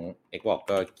ของ Xbox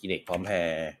ก็ Kinect พร้อมแพร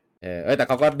แต่เ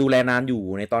ขาก็ดูแลนานอยู่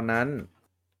ในตอนนั้น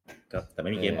ก็แต่ไ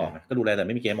ม่มีเกมออกนะก็ดูแลแต่ไ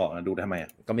ม่มีเกมออกนะดูทำไม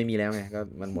ก็ไม่มีแล้วไงก็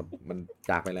มันหมดมัน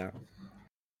จากไปแล้ว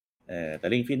แต่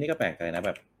Ring Fit นี่ก็แปลกใจนะแ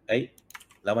บบ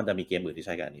แล้วมันจะมีเกมอื่นที่ใ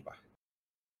ช้กันนี่ป่ะ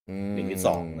Ring Fit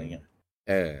 2อะไรเงี้ย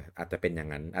อาจจะเป็นอย่าง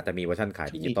นั้นอาจจะมีเวอร์ชันขาย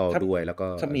ดิจิตอลด้วยแล้วก็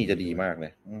ถ้ามีจะดีมากเล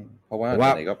ยเพราะว่า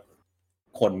ไหนก็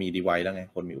คนมีดีไวซ์แล้วไง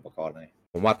คนมีอุปกรณ์เลย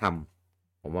ผมว่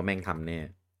าแม่งทำเนี่ย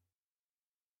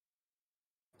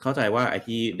เข้าใจว่าไอ้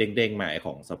ที่เด้งๆมาข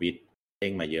องสวิตช์เด้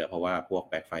งมาเยอะเพราะว่าพวก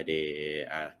Black Friday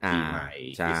ปีใหม่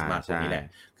คริสต์มาสพวกนี้แหละ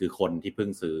คือคนที่เพิ่ง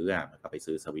ซื้อมันก็ไป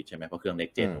ซื้อสวิตช์ใช่ไหมเพราะเครื่อง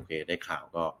Next Gen โอเคได้ข่าว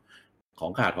ก็ขอ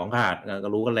งขาดก็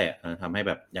รู้กันแหละทำให้แ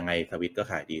บบยังไงสวิตช์ก็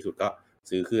ขายดีสุดก็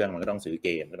ซื้อเครื่องมันก็ต้องซื้อเก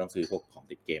มก็ต้องซื้อพวกของ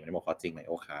ติดเกมAnimal Crossing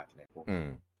Mario Kart อะไรพวก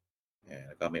แ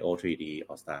ล้วก็ Mario 3D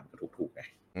All Star ก็ถูกๆไง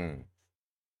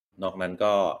นอกนั้น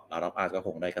ก็ Last of Us ก็ค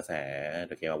งได้กระแส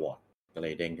The Game Award ก็เล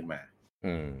ยเด้งขึ้นมา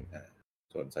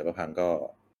ส่วน Cyberpunk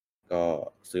ก็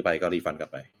ซื้อไปก็รีฟันกลับ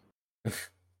ไป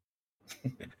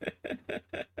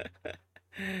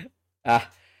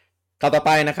ข่าวต่อไ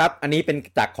ปนะครับอันนี้เป็น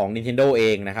จากของ Nintendo เอ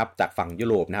งนะครับจากฝั่งยุ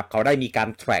โรปนะครับเขาได้มีกา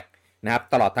ร track นะครับ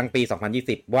ตลอดทั้งปี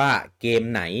2020ว่าเกม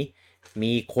ไหน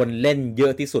มีคนเล่นเยอ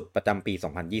ะที่สุดประจำปี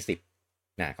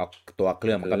2020นะเขาตัวเค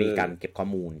รื่องมันก็มีการเก็บข้อ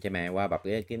มูลใช่ไหมว่าแบบ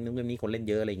เกมนี้คนเล่น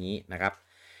เยอะอะไรอย่างนี้นะครับ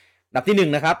อันดับที่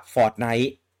1นะครับ Fortnite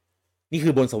นี่คื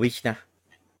อบน Switch นะ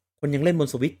คนยังเล่นบน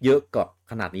Switch เยอะกับ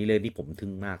ขนาดนี้เลยที่ผมทึ่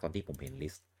งมากตอนที่ผมเห็นลิ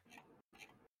สต์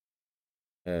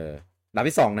อันดับ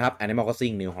ที่2นะครับ Animal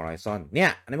Crossing New Horizon เนี่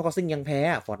ย Animal Crossing ยังแพ้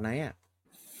Fortnite อ่ะ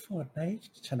Fortnite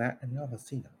ชนะ Animal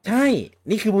Crossing ใช่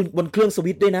นี่คือบนเครื่อง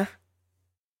Switch ด้วยนะ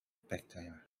แปลกใจ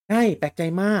มากใช่แปลกใจ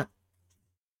มาก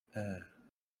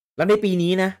แล้วในปี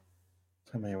นี้นะ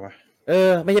ทำไมวะ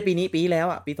ไม่ใช่ปีนี้ปีแล้ว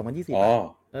อ่ะปี2020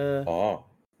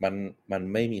มัน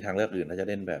ไม่มีทางเลือกอื่นถ้าจะ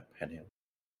เล่นแบบ handheld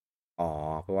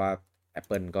เพราะว่า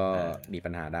Apple ก็มีปั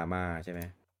ญหาดราม่าใช่ไหม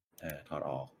ถอด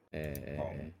ออกขอ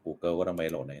ง Google ก็ต้องไป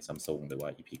โหลดใน Samsung หรือว่า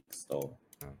Epic Store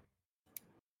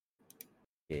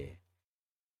โอเค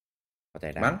เข้าใจ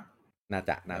ได้น่า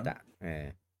จะ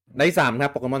ได้3ครั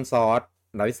บ Pokemon Sword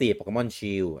อันดับที่4 Pokemon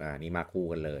Shield นี่มาคู่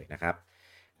กันเลยนะครับ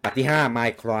อันดับที่5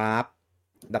 Minecraft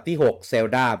อันดับที่6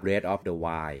 Zelda Breath of the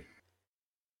Wild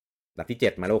อันดับที่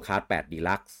7 Mario Kart 8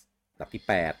 Deluxe อันดับที่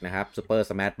8นะครับ Super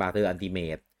Smash Bros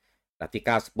Ultimate อันดับที่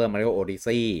9 Super Mario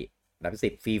Odyssey อันดับที่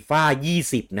10 FIFA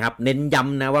 20นะครับเน้นย้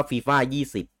ำนะว่า FIFA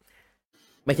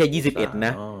 20ไม่ใช่21น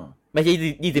ะไม่ใช่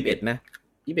21นะ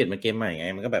21มันเกมใหม่ไง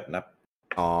มันก็แบบนับ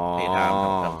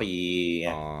ทั้งปี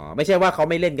ไม่ใช่ว่าเขา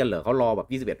ไม่เล่นกันเหรอเขารอแบบ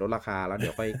21ลดราคาแล้วเดี๋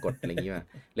ยวค่อยกดอะไรอย่างงี้มา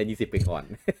เล่น20ไปก่อน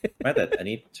ไม่แต่อัน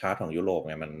นี้ชาร์ตของยุโรป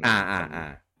ไงมัน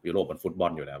ยุโรปมันฟุตบอ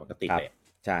ลอยู่แล้วมันก็ติดเลย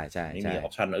ใช่ไม่มีออ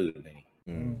ปชั่นอื่นเลย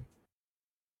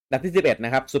อันดับที่11น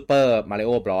ะครับ Super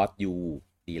Mario Bros U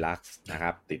Deluxe นะค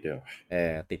รับติดเดียว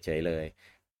ติดเฉยเลย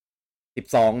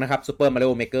12นะครับ Super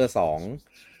Mario Maker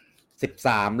 2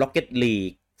 13 Rocket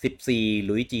League 14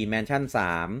 Luigi Mansion 3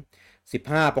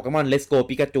 15 Pokemon Let's Go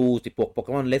Pikachu 16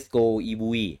 Pokemon Let's Go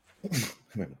Eevee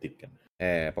ทำไมมันติดกัน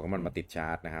Pokemon มาติดชา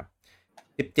ร์ตนะครับ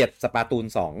17 Splatoon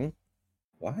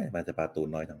 2ว้ายมันจะSplatoon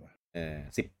น้อยจังวะ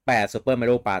18 Super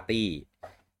Mario Party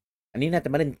อันนี้น่าจะ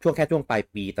มาเล่นช่วงปลาย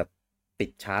ปีแต่ติ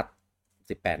ดชาร์ต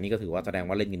18นี่ก็ถือว่าแสดง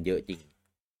ว่าเล่นกันเยอะจริง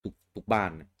ทุกบ้า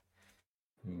น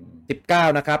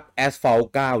19นะครับ Asphalt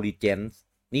 9 Legends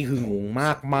นี่คืองงม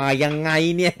ากมายังไง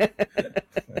เนี่ย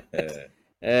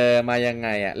มายังไง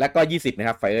อ่ะแล้วก็20นะค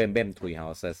รับ Fire Emblem Three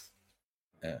Houses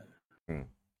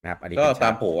นะครับอันนี้ก็ตา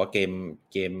มโผว่าเก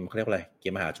มเขาเรียกว่าอะไรเก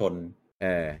มมหาชน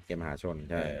เกมมหาชน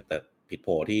ใช่แต่ผิดโผ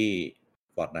ที่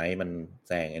Fortnite มันแ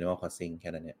ซง Animal Crossing แค่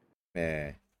นั้นเนี่ย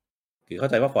คือเข้า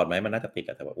ใจว่าฟอร์ดไหมมันน่าจะติด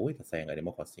แต่ว่าอุ้ยแต่แซง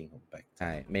Animal Crossing ผมไปใ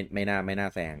ช่ไม่น่า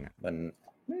แซงมัน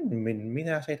ไม่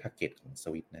น่าใช่ทาร์เก็ตของส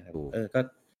วิตนะครับ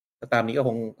ก็ตามนี้ก็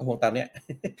คงตามเนี้ย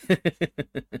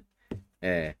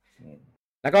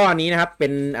แล้วก็อันนี้นะครับเป็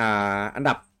นอัน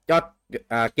ดับยอด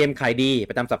เกมขายดี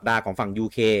ประจำสัปดาห์ของฝั่ง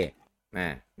UK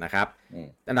นะครับ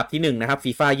อันดับที่1นะครับ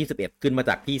FIFA 21 ขึ้นมา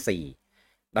จากที่4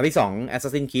อันดับที่2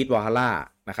 Assassin's Creed Valhalla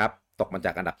นะครับตกมาจ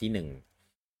ากอันดับที่1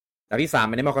อันดับที่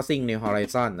3 Animal Crossing New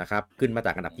Horizon นะครับขึ้นมาจ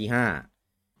ากอันดับที่5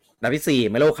อันดับที่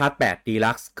4 Mario Kart 8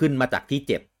 Deluxe ขึ้นมาจากที่7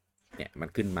เนี่ยมัน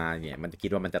ขึ้นมาเนี่ยมันจะคิด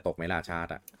ว่ามันจะตกไหมล่ะชา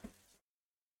ติ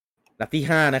อันดับที่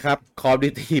5นะครับ Call of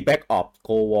Duty Black Ops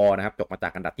Cold War นะครับตกมาจา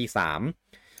กอันดับที่3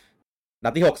อัน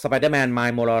ดับที่6 Spider-Man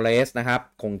Miles Morales นะครับ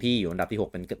คงที่อยู่อันดับที่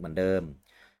6เป็นเหมือนเดิม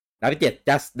อันดับที่7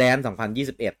 Just Dance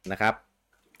 2021นะครับ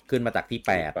ขึ้นมาจากที่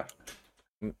8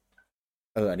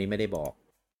อันนี้ไม่ได้บอก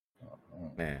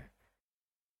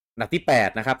อันดับที่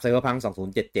8นะครับ Cyberpunk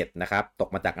 2077นะครับตก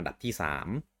มาจากอันดับที่3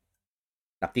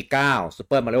อันดับที่9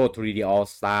 Super Mario 3D All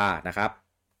Star นะครับ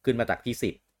ขึ้นมาจากที่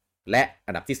10และ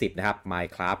อันดับที่10นะครับ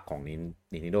Minecraft ของ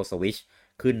Nintendo Switch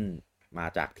ขึ้นมา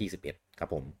จากที่11ครับ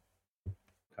ผม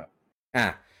ครับ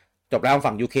จบแล้ว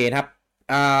ฝั่ง UK นะครับ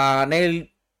ใน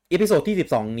อีพิโซดที่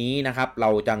12นี้นะครับเรา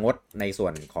จะงดในส่ว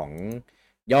นของ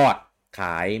ยอดข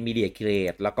าย Media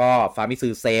Create แล้วก็ Famitsu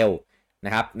Sale น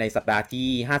ะครับในสัปดาห์ที่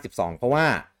52เพราะว่า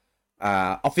อ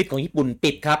อฟฟิศของญี่ปุ่น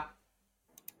ปิดครับ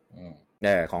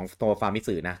ของตัวฟาร์มิ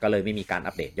สึนะก็เลยไม่มีการ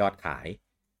อัปเดตยอดขาย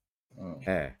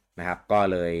นะครับก็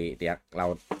เลยเดี๋ยวเรา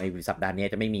ในสัปดาห์นี้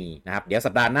จะไม่มีนะครับเดี๋ยว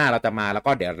สัปดาห์หน้าเราจะมาแล้ว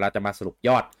ก็เดี๋ยวเราจะมาสรุปย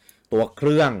อดตัวเค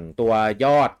รื่องตัวย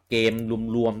อดเกม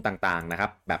รวมๆต่างๆนะครั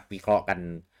บแบบวิเคราะห์กัน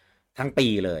ทั้งปี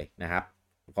เลยนะครับ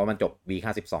เพราะมันจบ Week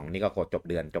 52นี่ก็กดจบ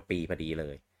เดือนจบปีพอดีเล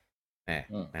ย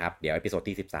นะครับเดี๋ยวอีพิโซด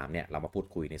ที่13เนี่ยเรามาพูด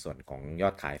คุยในส่วนของยอ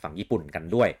ดขายฝั่งญี่ปุ่นกัน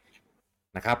ด้วย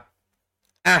นะครับ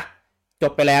จ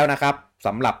บไปแล้วนะครับส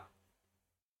ำหรับ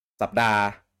สัปดาห์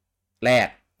แรก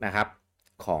นะครับ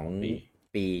ของ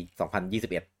ปี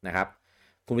2021นะครับ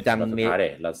คุณประจำมี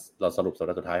เราสรุปสัปด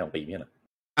าห์สุดท้ายของปีนี่เหรอ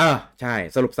ใช่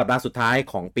สรุปสัปดาห์สุดท้าย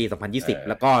ของปี2020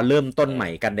แล้วก็เริ่มต้นใหม่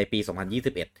กันในปี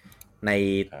2021ใน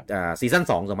ซีซั่น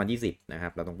2 2020นะครั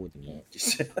บเราต้องพูดอย่างนี้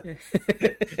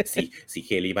 4K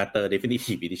Remaster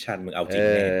Definitive Edition มึงเอาจริง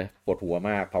ปวดหัว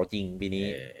มากเผาจริงปีนี้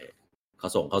เขา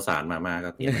ส่งข้าวสารมาก็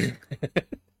เตรียม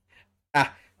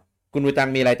คุณผู้จัง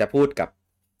มีอะไรจะพูดกับ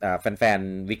แฟน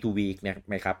ๆ Week to Week เนี่ย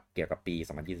ไหมครับเกี่ยวกับปี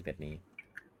2021นี้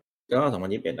ก็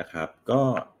2021นะครับก็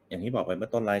อย่างที่บอกไปเมื่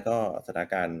อต้นไลฟ์ก็สถาน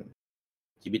การณ์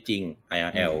ชีวิตจริง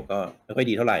IRL ก็ไม่ค่อย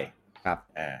ดีเท่าไหร่ครับ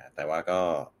แต่ว่าก็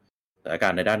สถานกา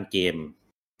รณ์ในด้านเกม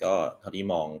ก็เท่าที่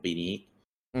มองปีนี้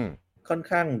ค่อน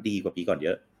ข้างดีกว่าปีก่อนเย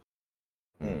อะ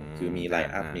คือมีไล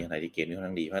น์อัพมีอะไรที่เกมที่ค่อน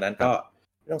ข้างดีเพราะนั้นก็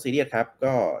ไม่ต้องซีเรียสครับ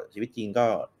ก็ชีวิตจริงก็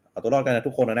เอาตัวรอดกันนะ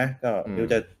ทุกคนนะก็ไม่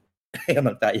รู้จะให้กำ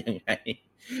ลังใจยังไง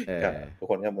ทุก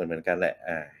คนก็เหมือนกันแหละ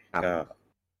ก็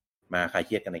มาคลายเค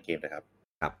รียดกันในเกมนะครับ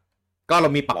ครับก็เรา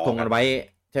มีปักธงกันไว้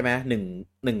ใช่ไหม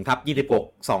1/26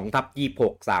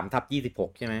 2/26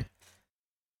 3/26ใช่ไหม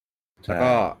แ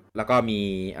ล้วก็มี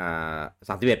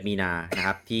31มีนานะค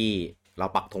รับที่เรา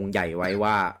ปักธงใหญ่ไว้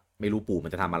ว่าไม่รู้ปู่มั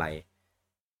นจะทำอะไร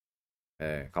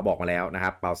เขาบอกมาแล้วนะค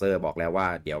รับเบราว์เซอร์บอกแล้วว่า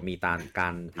เดี๋ยวมีกา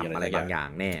รทำอะไรบางอย่าง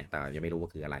แน่แต่ยังไม่รู้ว่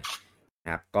าคืออะไรน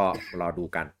ะครับก็รอดู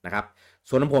กันนะครับ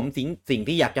ส่วนของผมสิ่ง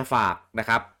ที่อยากจะฝากนะ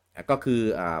ครับก็คือ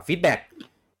ฟีดแบ็ก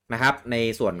นะครับใน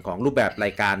ส่วนของรูปแบบรา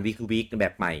ยการ Week to Week แบ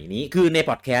บใหม่นี้คือใน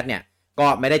พอดแคสต์เนี่ยก็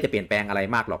ไม่ได้จะเปลี่ยนแปลงอะไร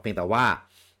มากหรอกเพียงแต่ว่า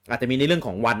อาจจะมีในเรื่องข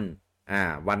องวั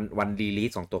นรีลี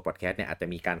สของตัวพอดแคสต์เนี่ยอาจจะ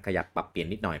มีการขยับปรับเปลี่ยน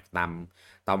นิดหน่อย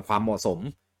ตามความเหมาะสม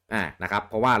นะครับ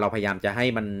เพราะว่าเราพยายามจะให้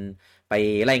มันไป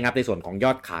ไล่งับในส่วนของย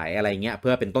อดขายอะไรเงี้ยเ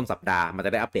พื่อเป็นต้นสัปดาห์มันจ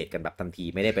ะได้อัปเดตกันแบบทันที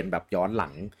ไม่ได้เป็นแบบย้อนหลั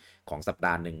งของสัปด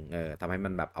าห์นึงทำให้มั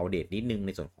นแบบอัปเดตนิดนึงใน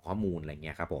ส่วนของข้อมูลอะไรเ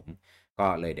งี้ยครับผมก็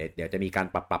เลยเดี๋ยวจะมีการ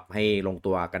ปรับให้ลง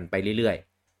ตัวกันไปเรื่อยๆ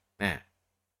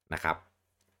นะครับ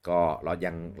ก็เรา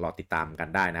ยังรอติดตามกัน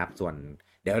ได้นะครับส่วน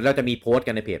เดี๋ยวเราจะมีโพสต์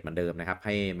กันในเพจเหมือนเดิมนะครับใ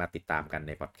ห้มาติดตามกันใ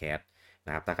นพอดแคสต์น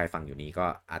ะครับถ้าใครฟังอยู่นี้ก็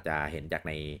อาจจะเห็นจากใ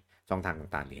นช่องทาง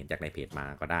ต่างๆหรือเห็นจากในเพจมา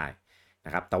ก็ได้น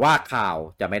ะครับแต่ว่าข่าว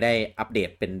จะไม่ได้อัปเดต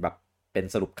เป็น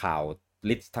สรุปข่าว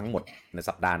ลิสต์ทั้งหมดใน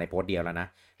สัปดาห์ในโพสต์เดียวแล้วนะ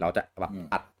เราจะแบบ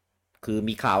อัดคือ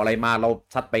มีข่าวอะไรมาเรา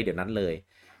ซัดไปเดี๋ยวนั้นเลย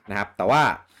นะครับแต่ว่า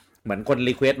เหมือนคน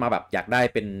รีเควสต์มาแบบอยากได้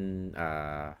เป็น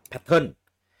แพทเทิร์น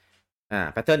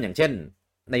แพทเทิร์นอย่างเช่น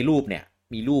ในรูปเนี่ย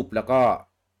มีรูปแล้วก็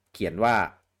เขียนว่า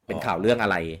เป็นข่าวเรื่องอะ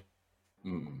ไร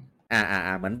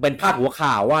เหมือนเป็นพาดหัว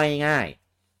ข่าวว่าง่าย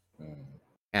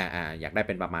อยากได้เ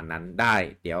ป็นประมาณนั้นได้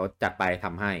เดี๋ยวจัดไปท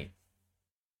ำให้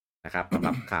นะครับสำห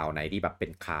รับข่าวไหนที่แบบเป็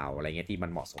นข่าวอะไรเงี้ยที่มั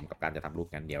นเหมาะสมกับการจะทำรูป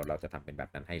กันเดี๋ยวเราจะทำเป็นแบบ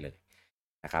นั้นให้เลย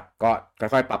นะครับก็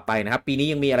ค่อยๆปรับไปนะครับปีนี้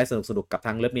ยังมีอะไรสนุกๆกับท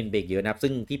างเลิฟนินเบรกเยอะนะครับ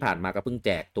ซึ่งที่ผ่านมาก็เพิ่งแ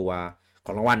จกตัวข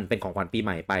องรางวัลเป็นของขวัญปีให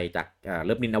ม่ไปจากเ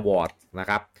ลิฟนินอวอร์ดนะ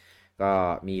ครับก็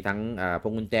มีทั้งพว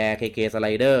งกุญแจ KK สไล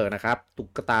เดอร์นะครับตุ๊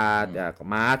กตาของ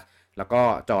มาร์ชแล้วก็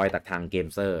จอยจากทางเกม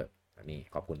เซอร์นี่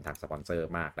ขอบคุณทางสปอนเซอร์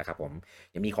มากนะครับผม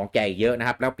ยังมีของแจกเยอะนะค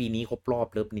รับแล้วปีนี้ครบรอบ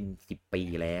เลิฟนิน10 ปี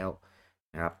แล้ว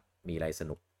นะครับมีอะไรส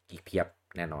นุกอีกเพียบ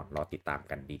แน่นอนรอติดตาม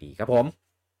กันดีๆครับผม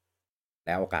แ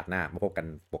ล้วโอกาสหน้ามาพบกัน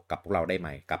กับพวกเราได้ให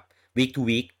ม่กับ Week to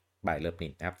Week บ่ายเลิฟนิ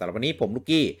นนะครับสำหรับวันนี้ผมลูก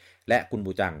กี้และคุณ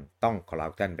บูจังต้องขอลา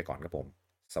ทุกท่านไปก่อนครับผม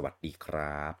สวัสดีค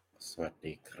รับสวัส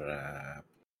ดีครั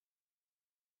บ